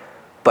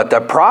 But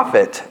the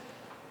prophet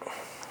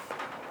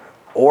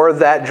or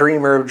that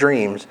dreamer of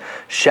dreams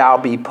shall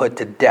be put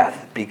to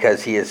death,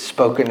 because he has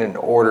spoken in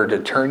order to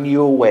turn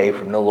you away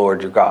from the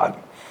Lord your God,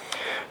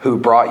 who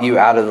brought you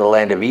out of the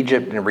land of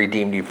Egypt and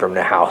redeemed you from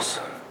the house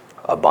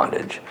of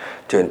bondage,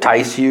 to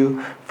entice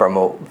you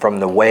from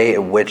the way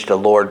in which the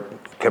Lord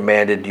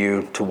commanded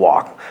you to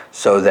walk,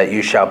 so that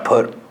you shall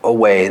put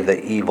away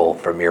the evil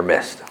from your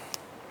midst.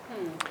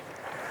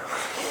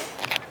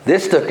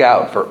 This stuck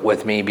out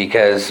with me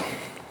because,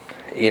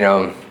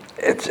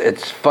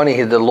 it's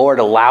funny, the Lord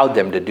allowed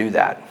them to do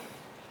that.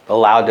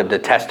 Allowed them to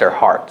test their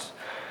hearts.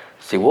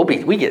 See,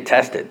 we get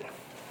tested.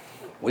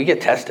 We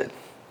get tested.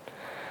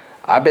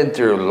 I've been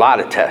through a lot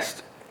of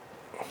tests.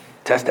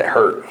 Tests that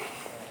hurt.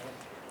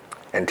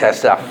 And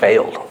tests that I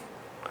failed.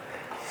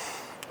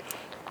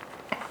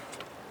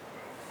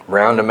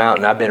 Round the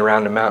mountain. I've been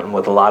around the mountain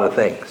with a lot of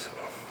things.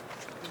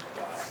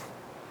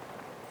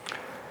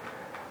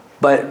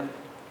 But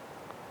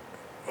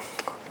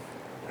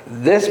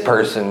this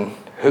person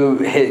who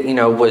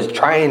was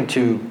trying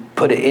to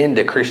put an end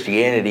to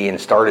Christianity and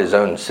start his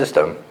own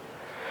system,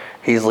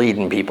 he's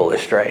leading people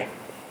astray.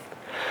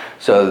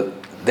 So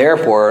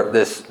therefore,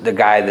 the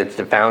guy that's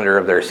the founder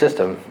of their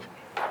system,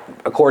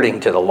 according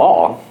to the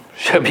law,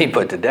 should be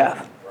put to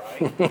death.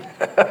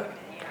 Right.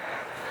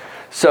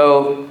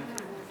 So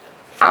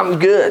I'm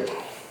good.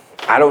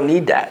 I don't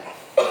need that.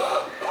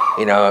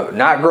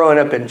 Not growing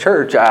up in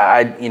church,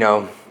 I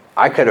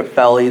could have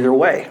fell either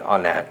way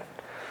on that.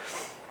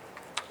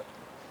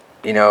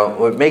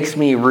 What makes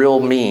me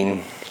real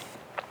mean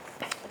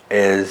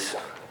is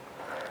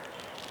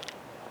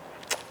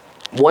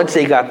once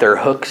they got their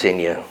hooks in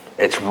you,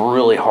 it's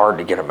really hard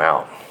to get them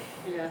out.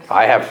 Yes.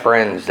 I have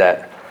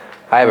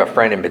a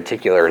friend in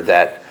particular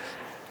that,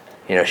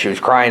 she was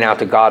crying out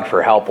to God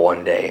for help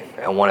one day,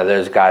 and one of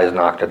those guys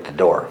knocked at the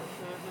door.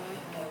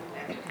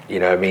 You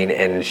know what I mean?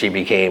 And she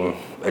became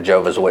a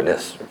Jehovah's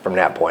Witness from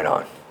that point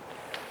on,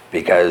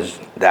 because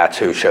that's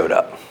who showed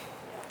up.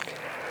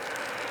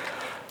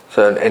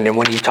 So, and then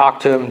when you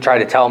talk to them, try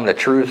to tell them the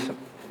truth,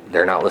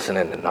 they're not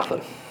listening to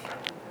nothing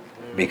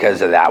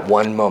because of that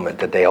one moment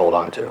that they hold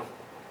on to.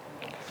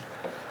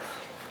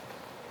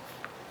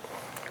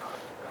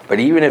 But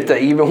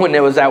even when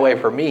it was that way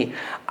for me,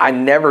 I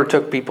never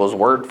took people's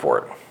word for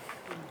it.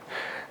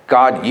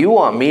 God, you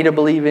want me to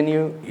believe in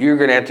you? You're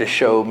going to have to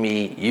show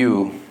me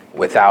you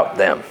without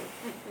them.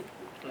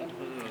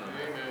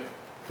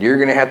 You're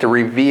going to have to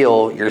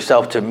reveal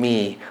yourself to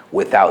me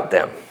without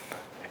them.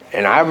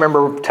 And I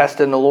remember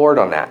testing the Lord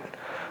on that.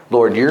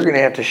 Lord, you're going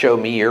to have to show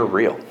me you're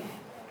real.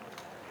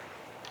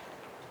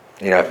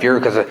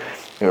 Because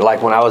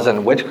like when I was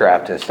in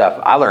witchcraft and stuff,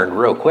 I learned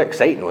real quick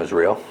Satan was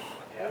real.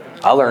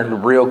 I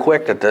learned real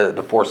quick that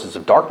the forces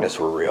of darkness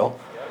were real.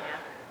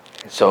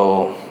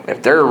 So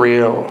if they're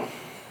real,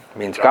 it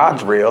means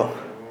God's real.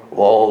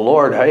 Well,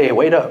 Lord, hey,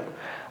 wait up.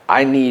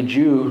 I need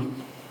you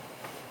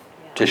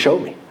to show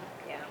me.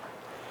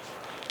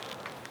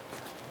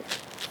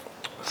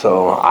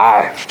 So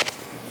I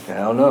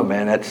don't know,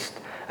 man.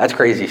 That's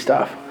crazy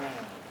stuff.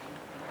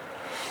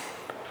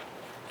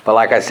 But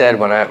like I said,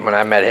 when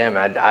I met him,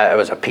 it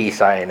was a peace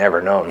I ain't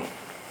never known.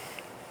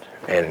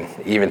 And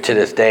even to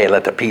this day,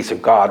 let the peace of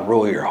God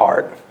rule your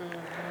heart.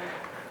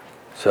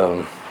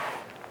 So,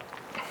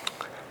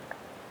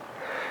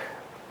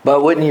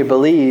 but wouldn't you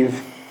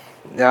believe?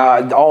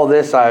 Now, all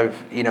this I've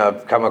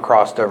come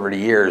across over the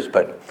years,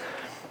 but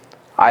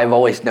I've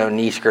always known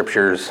these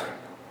scriptures.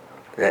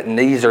 And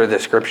these are the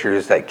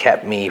scriptures that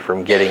kept me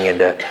from getting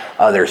into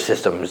other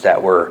systems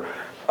that were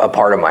a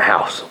part of my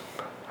house,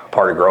 a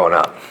part of growing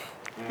up.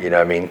 You know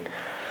what I mean?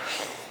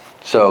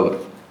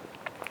 So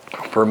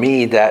for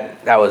me,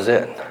 that was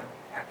it.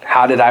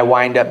 How did I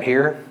wind up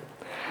here?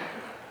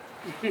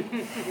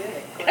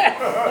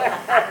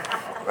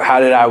 How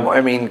did I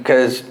mean,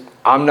 because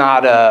I'm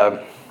not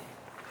a,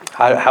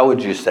 how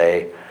would you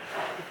say?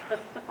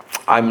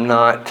 I'm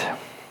not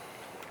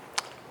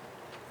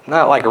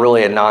like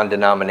really a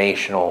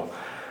non-denominational,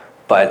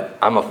 but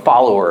I'm a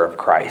follower of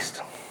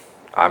Christ.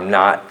 I'm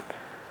not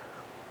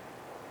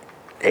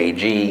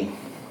AG.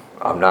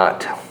 I'm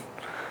not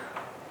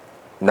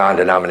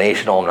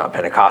non-denominational. I'm not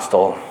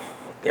Pentecostal.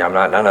 I'm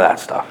not none of that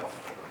stuff.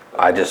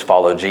 I just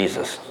follow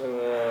Jesus.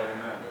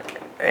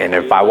 And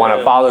if I want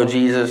to follow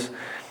Jesus,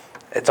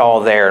 it's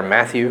all there in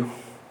Matthew,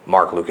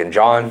 Mark, Luke, and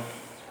John,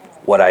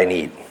 what I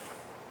need.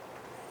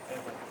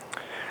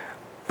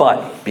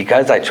 But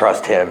because I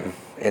trust him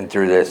and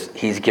through this,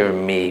 he's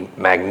given me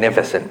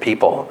magnificent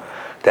people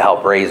to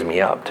help raise me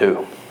up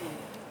too.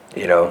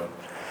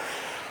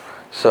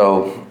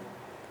 So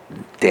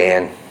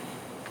Dan,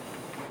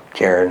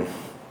 Karen,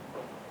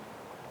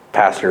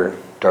 Pastor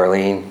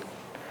Darlene,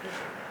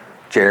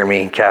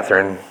 Jeremy,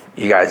 Catherine,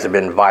 you guys have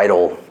been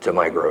vital to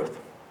my growth.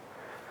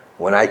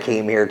 When I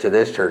came here to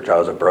this church, I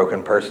was a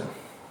broken person,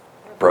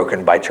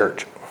 broken by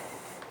church.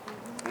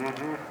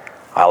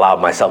 I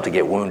allowed myself to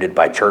get wounded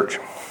by church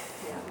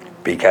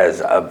because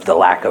of the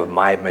lack of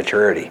my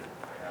maturity.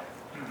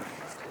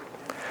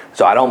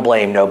 So I don't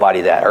blame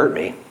nobody that hurt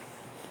me.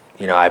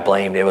 I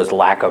blamed it was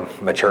lack of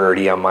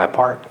maturity on my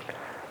part.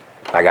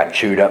 I got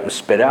chewed up and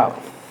spit out.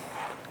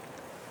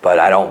 But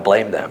I don't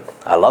blame them.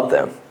 I love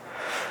them.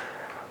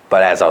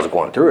 But as I was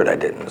going through it, I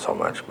didn't so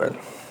much. But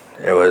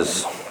it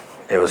was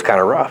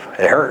kind of rough.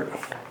 It hurt,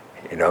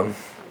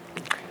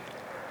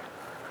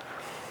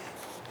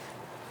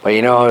 But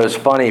it was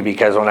funny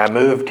because when I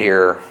moved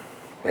here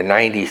in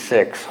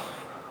 '96,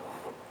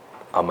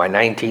 on my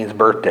 19th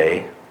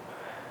birthday,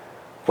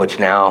 which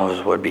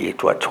now would be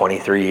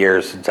 23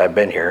 years since I've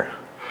been here,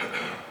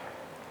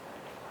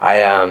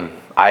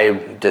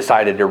 I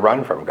decided to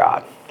run from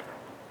God.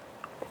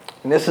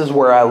 And this is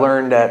where I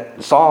learned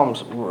that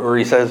Psalms, where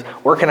he says,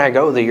 "Where can I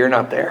go that you're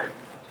not there?"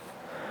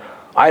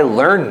 I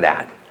learned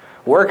that.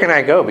 Where can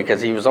I go?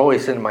 Because he was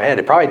always in my head.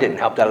 It probably didn't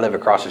help that I live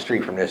across the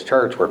street from this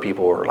church where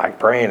people were like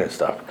praying and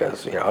stuff,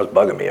 because it was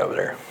bugging me over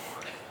there.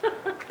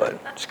 But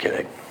just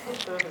kidding.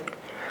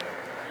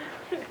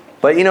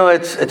 But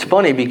it's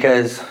funny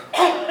because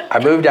I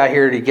moved out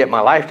here to get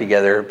my life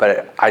together,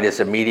 but I just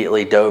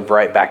immediately dove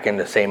right back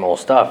into the same old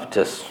stuff,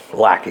 just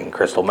lacking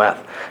crystal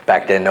meth.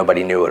 Back then,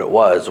 nobody knew what it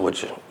was,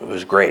 which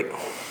was great.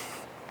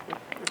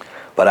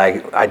 But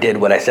I did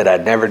what I said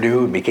I'd never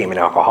do, became an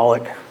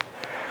alcoholic.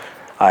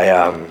 I,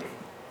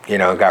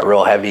 got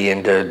real heavy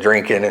into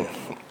drinking and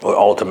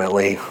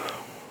ultimately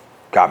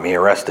got me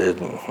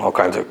arrested and all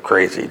kinds of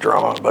crazy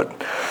drama.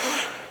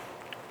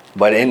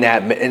 But in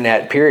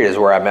that period is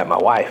where I met my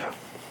wife.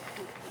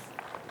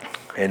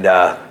 And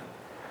I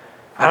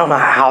don't know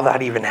how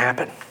that even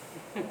happened.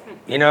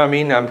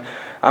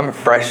 I'm a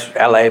fresh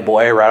LA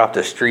boy right off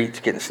the streets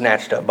getting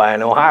snatched up by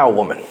an Ohio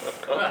woman.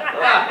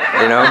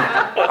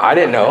 I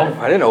didn't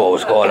know what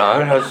was going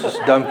on. I was just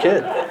a dumb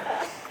kid.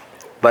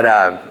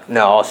 But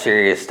no, all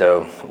serious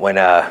though,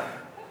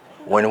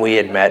 when we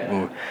had met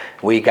and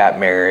we got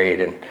married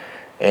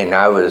and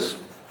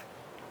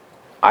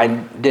I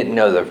didn't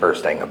know the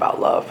first thing about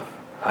love.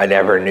 I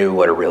never knew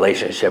what a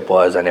relationship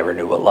was. I never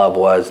knew what love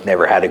was.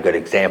 Never had a good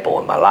example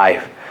in my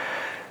life.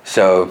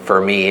 So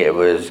for me, it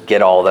was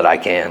get all that I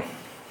can,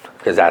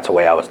 because that's the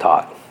way I was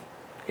taught.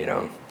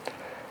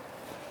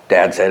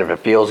 Dad said, if it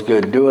feels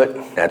good, do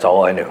it. That's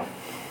all I knew.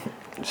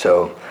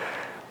 So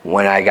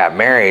when I got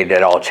married,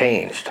 it all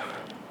changed.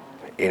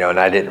 And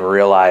I didn't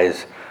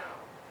realize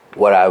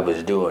what I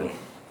was doing.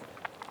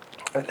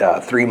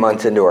 3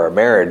 months into our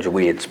marriage,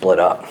 we had split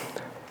up.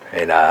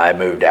 And I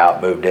moved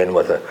in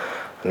with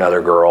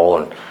another girl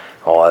and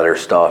all other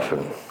stuff,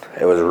 and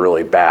it was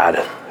really bad.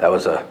 That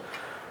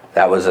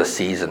was a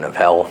season of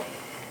hell.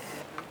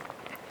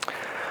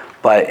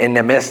 But in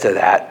the midst of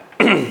that,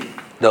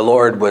 the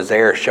Lord was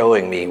there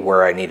showing me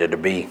where I needed to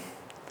be.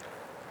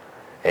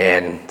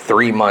 And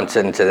 3 months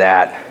into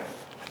that,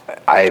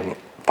 I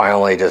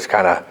finally just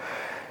kind of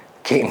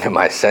came to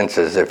my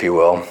senses, if you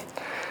will.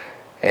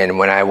 And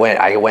when I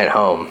went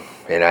home,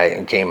 and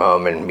I came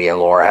home, and me and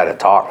Laura had a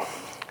talk.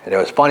 And it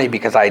was funny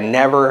because I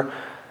never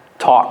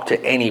talked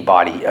to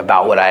anybody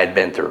about what I had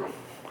been through.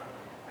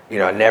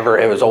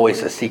 It was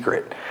always a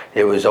secret.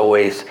 It was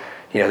always,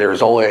 there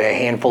was only a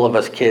handful of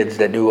us kids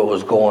that knew what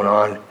was going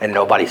on, and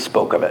nobody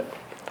spoke of it.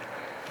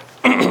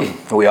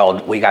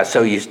 we got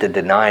so used to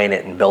denying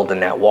it and building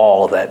that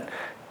wall that,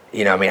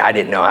 I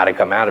didn't know how to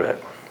come out of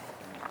it.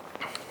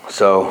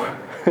 So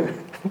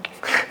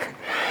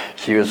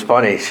she was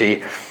funny.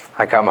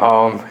 I come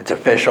home, it's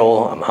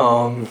official, I'm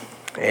home,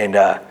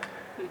 and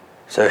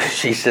so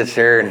she sits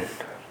there and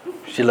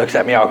she looks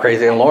at me all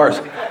crazy, and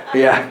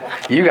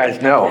yeah, you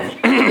guys know.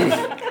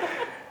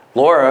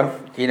 Laura,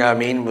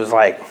 was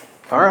like,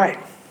 all right.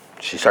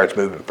 She starts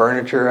moving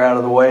furniture out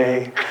of the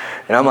way,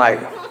 and I'm like,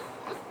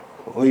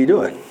 what are you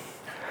doing?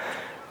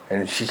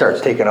 And she starts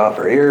taking off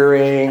her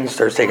earrings,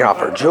 starts taking off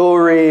her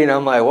jewelry, and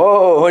I'm like,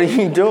 whoa, what are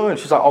you doing?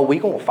 She's like, oh, we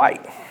gonna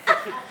fight.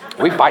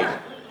 We fight.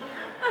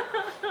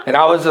 And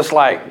I was just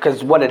like,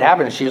 because what had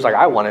happened, she was like,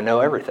 I want to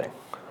know everything.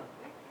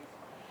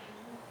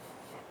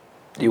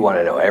 Do you want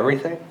to know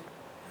everything?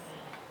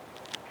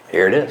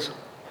 Here it is.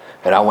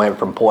 And I went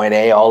from point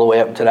A all the way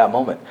up to that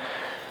moment.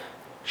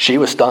 She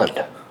was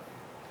stunned.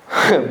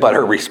 But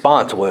her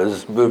response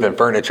was moving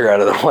furniture out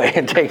of the way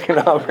and taking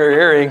off her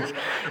earrings.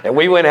 And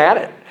we went at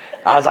it.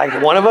 I was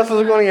like, one of us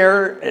is going to get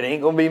hurt. It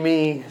ain't going to be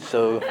me.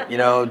 So,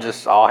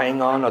 just I'll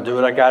hang on. I'll do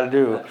what I got to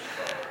do.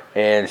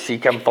 And she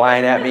come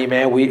flying at me,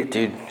 man.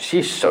 Dude,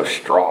 she's so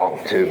strong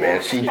too,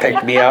 man. She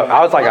picked me up.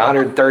 I was like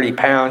 130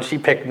 pounds. She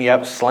picked me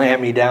up,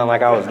 slammed me down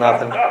like I was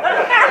nothing.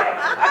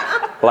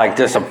 Like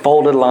just some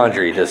folded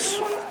laundry, just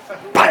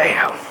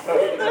bam.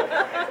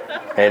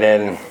 And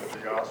then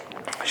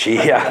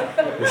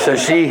so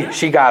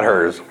she got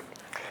hers.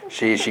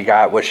 She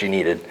got what she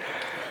needed.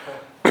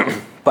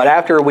 But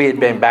after we had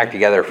been back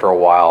together for a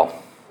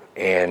while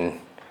and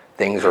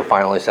things were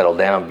finally settled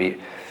down,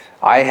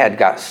 I had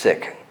got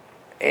sick.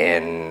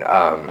 And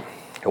I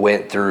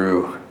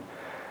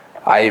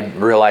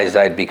realized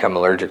I'd become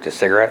allergic to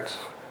cigarettes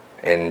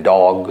and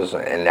dogs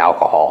and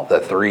alcohol.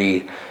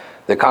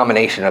 The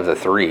combination of the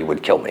three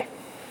would kill me.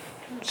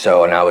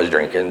 So, and I was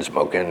drinking,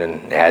 smoking,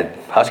 and had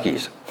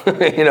Huskies. You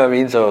know what I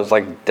mean? So it was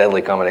like a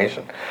deadly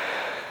combination.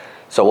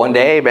 So one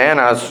day, man,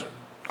 I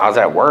was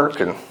at work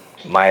and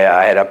I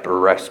had upper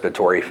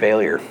respiratory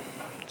failure.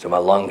 So my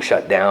lungs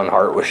shut down,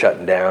 heart was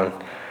shutting down,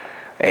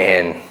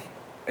 and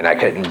I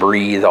couldn't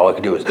breathe. All I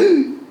could do was,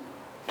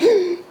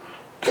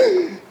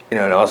 and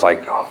I was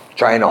like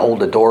trying to hold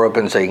the door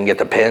open so you can get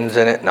the pins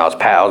in it, and I was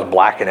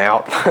blacking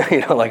out.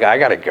 Like I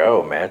gotta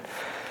go, man.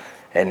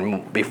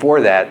 And before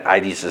that, I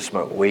used to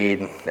smoke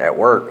weed at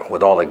work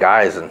with all the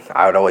guys, and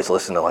I would always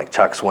listen to like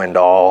Chuck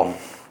Swindoll,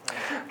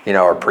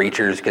 or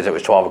preachers, because it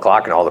was 12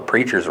 o'clock and all the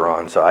preachers were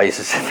on. So I used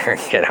to sit there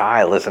and get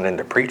high listening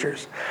to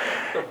preachers.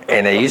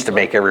 And they used to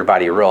make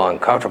everybody real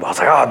uncomfortable. I was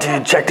like, oh,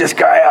 dude, check this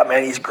guy out,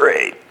 man. He's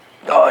great.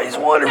 Oh, he's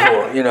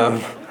wonderful,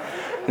 And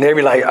they'd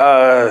be like,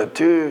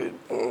 dude.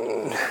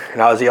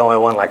 And I was the only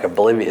one like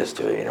oblivious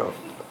to it,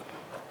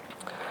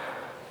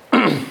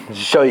 To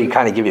show you,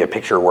 kind of give you a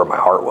picture of where my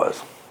heart was,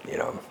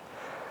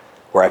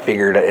 Where I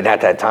figured, and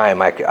at that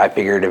time, I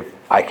figured if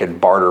I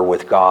could barter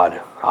with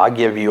God, I'll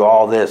give you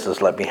all this,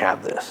 just let me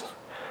have this.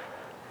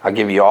 I'll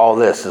give you all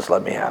this, just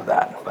let me have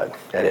that. But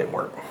that didn't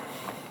work.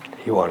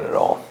 He wanted it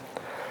all.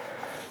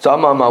 So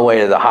I'm on my way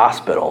to the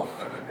hospital,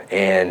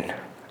 and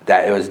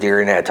that it was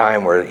during that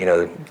time where,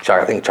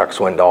 I think Chuck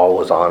Swindoll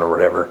was on or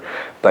whatever.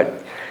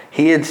 But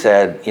he had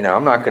said,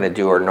 I'm not going to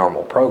do our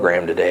normal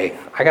program today.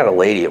 I got a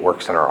lady that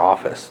works in our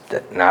office,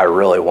 and I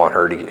really want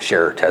her to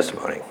share her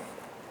testimony.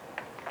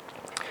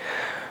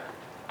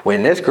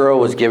 When this girl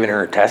was giving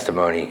her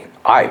testimony,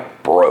 I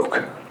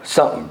broke.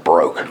 Something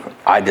broke.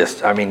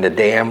 The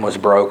dam was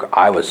broke.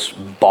 I was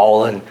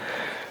bawling.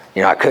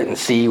 I couldn't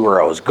see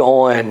where I was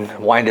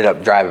going. Winded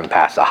up driving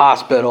past the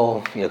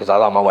hospital, because I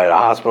was on my way to the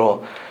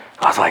hospital.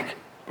 I was like,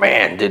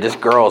 man, dude, this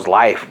girl's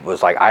life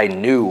was like, I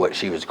knew what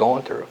she was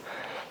going through.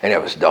 And it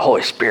was, the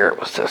Holy Spirit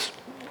was just,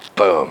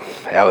 boom.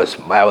 That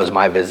was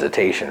my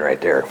visitation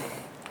right there.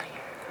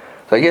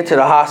 So I get to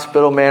the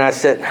hospital, man, I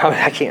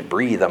can't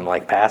breathe. I'm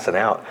like passing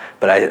out.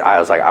 But I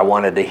was like, I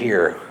wanted to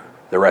hear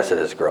the rest of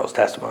this girl's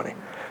testimony.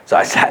 So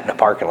I sat in the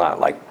parking lot,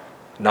 like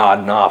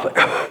nodding off, like,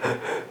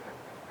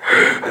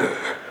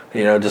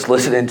 just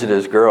listening to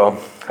this girl.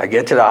 I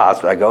get to the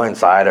hospital, I go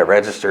inside, I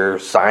register,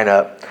 sign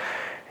up,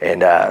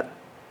 and, I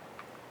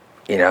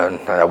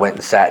went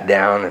and sat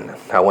down, and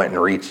I went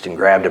and reached and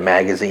grabbed a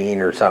magazine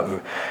or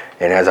something.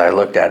 And as I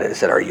looked at it, it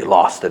said, "Are you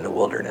lost in the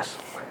wilderness?"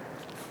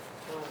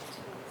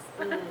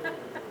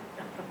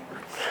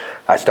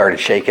 I started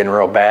shaking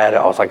real bad.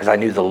 I was like, because I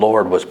knew the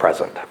Lord was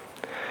present.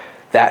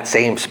 That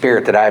same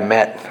spirit that I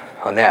met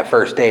on that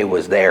first day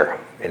was there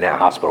in that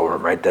hospital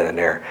room right then and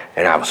there,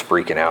 and I was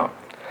freaking out.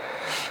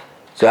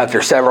 So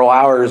after several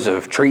hours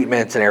of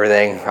treatments and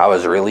everything, I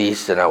was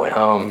released and I went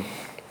home.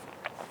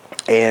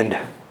 And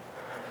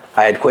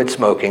I had quit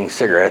smoking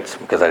cigarettes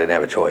because I didn't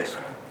have a choice.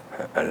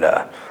 And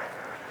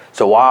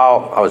so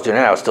while I was doing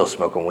that, I was still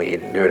smoking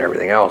weed and doing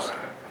everything else.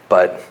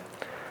 But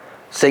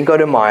Cinco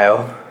de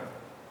Mayo,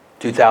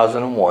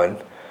 2001,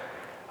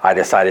 I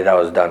decided I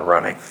was done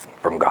running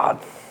from God.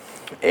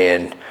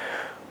 And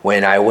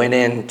when I went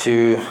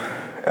into,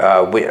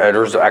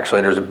 there's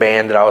a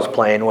band that I was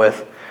playing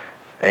with,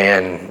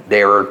 And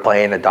they were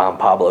playing at Don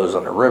Pablo's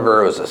on the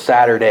river. It was a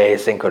Saturday,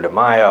 Cinco de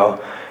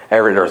Mayo.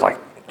 There was like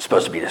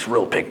supposed to be this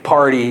real big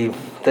party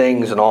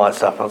things and all that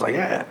stuff. I was like,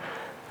 yeah.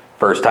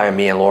 First time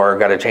me and Laura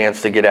got a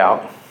chance to get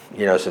out,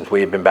 since we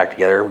had been back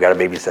together. We got a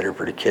babysitter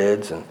for the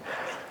kids. And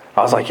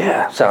I was like,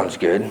 yeah, sounds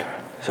good.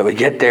 So we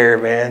get there,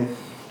 man,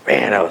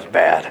 that was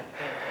bad.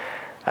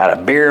 I had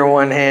a beer in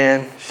one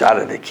hand, shot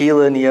of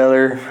tequila in the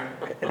other.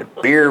 And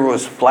the beer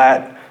was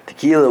flat,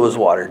 tequila was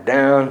watered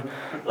down.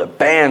 The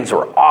bands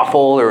were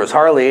awful. There was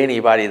hardly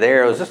anybody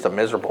there. It was just a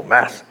miserable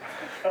mess.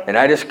 And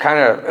I just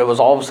it was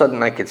all of a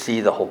sudden I could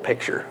see the whole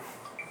picture.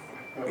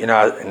 And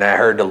I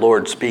heard the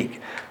Lord speak,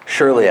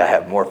 surely I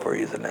have more for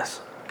you than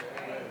this.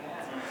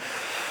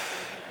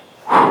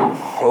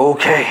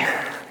 Okay.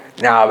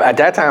 Now, at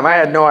that time, I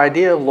had no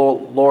idea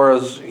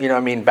Laura's,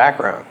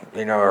 background,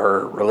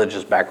 her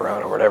religious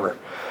background or whatever.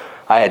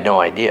 I had no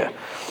idea.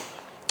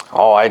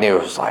 All I knew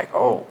was like,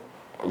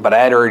 but I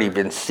had already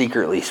been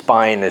secretly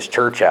spying this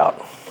church out.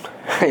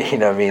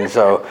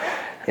 So,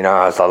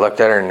 as I looked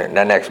at her, and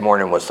the next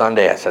morning was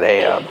Sunday, I said,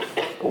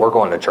 hey, we're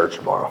going to church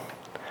tomorrow.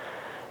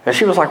 And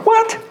she was like,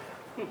 what?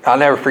 I'll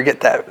never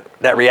forget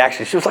that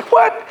reaction. She was like,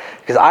 what?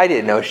 Because I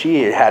didn't know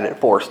she had it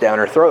forced down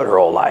her throat her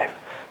whole life.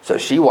 So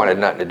she wanted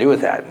nothing to do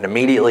with that. And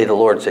immediately the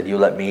Lord said, you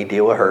let me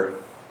deal with her.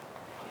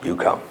 You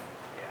come.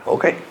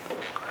 Okay.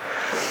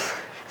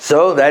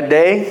 So that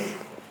day,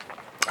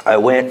 I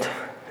went,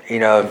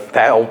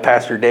 old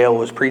Pastor Dale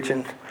was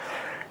preaching.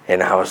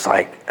 And I was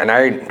like,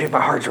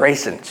 my heart's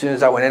racing. As soon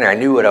as I went in there, I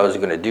knew what I was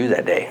going to do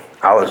that day.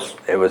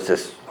 It was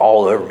just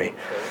all over me.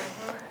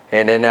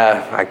 And then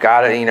I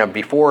got it,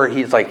 before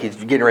he's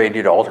getting ready to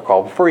do the altar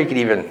call, before he could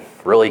even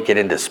really get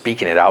into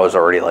speaking it, I was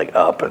already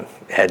up and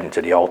heading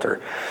to the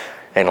altar.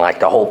 And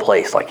the whole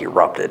place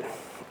erupted,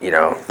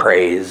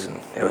 praise, and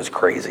it was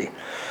crazy.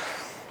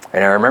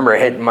 And I remember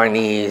hitting my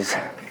knees,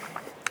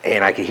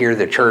 and I could hear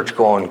the church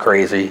going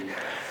crazy.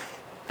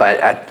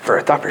 But I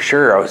thought for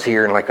sure I was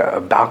here in a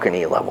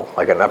balcony level,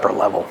 an upper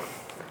level.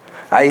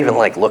 I even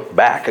looked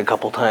back a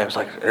couple times,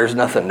 there's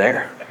nothing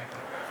there.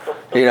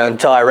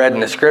 Until I read in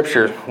the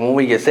scripture, when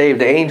we get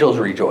saved, the angels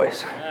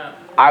rejoice.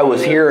 I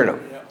was hearing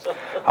them.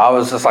 I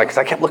was just because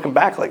I kept looking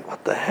back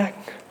what the heck?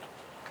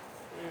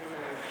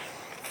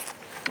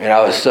 And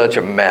I was such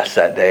a mess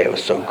that day. It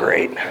was so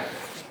great.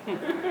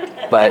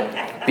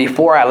 But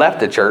before I left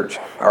the church,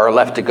 or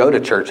left to go to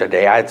church that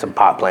day, I had some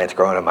pot plants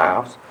growing in my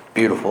house.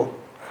 Beautiful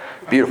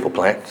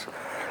plants.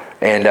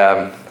 And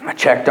I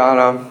checked on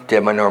them,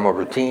 did my normal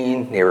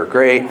routine. They were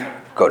great.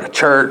 Go to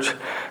church,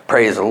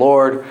 praise the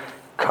Lord,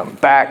 come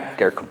back,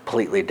 they're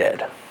completely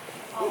dead.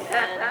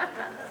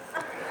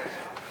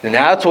 And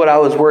that's what I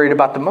was worried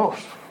about the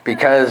most.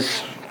 Because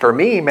for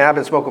me, man, I've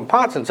been smoking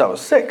pot since I was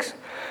 6.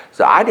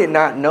 So I did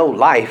not know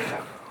life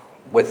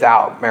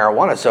without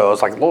marijuana. So I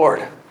was like,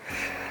 Lord,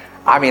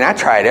 I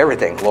tried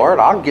everything. Lord,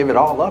 I'll give it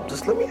all up.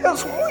 Just let me have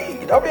some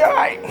weed. I'll be all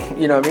right.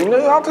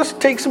 I'll just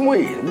take some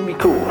weed. It'll be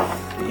cool.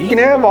 You can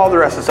have all the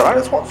rest of the stuff. I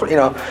just want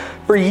some,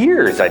 for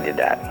years I did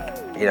that.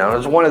 It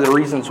was one of the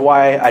reasons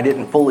why I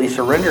didn't fully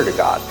surrender to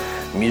God.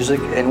 Music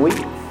and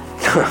weed.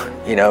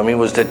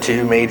 Was the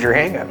 2 major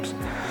hang-ups.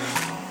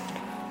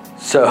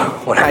 So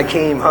when I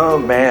came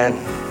home, man,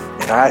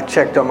 and I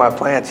checked on my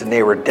plants and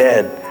they were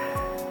dead,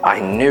 I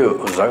knew it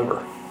was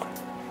over.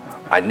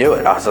 I knew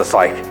it. I was just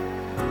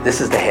this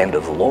is the hand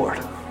of the Lord.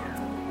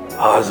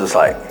 I was just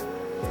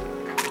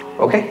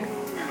okay,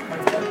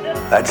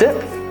 that's it.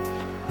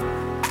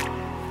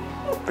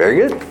 Very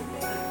good.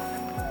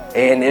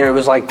 And there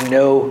was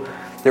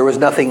there was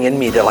nothing in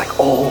me that I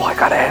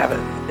gotta have it.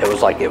 It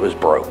was it was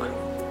broke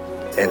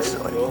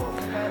instantly.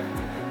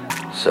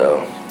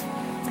 So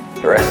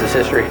the rest is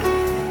history.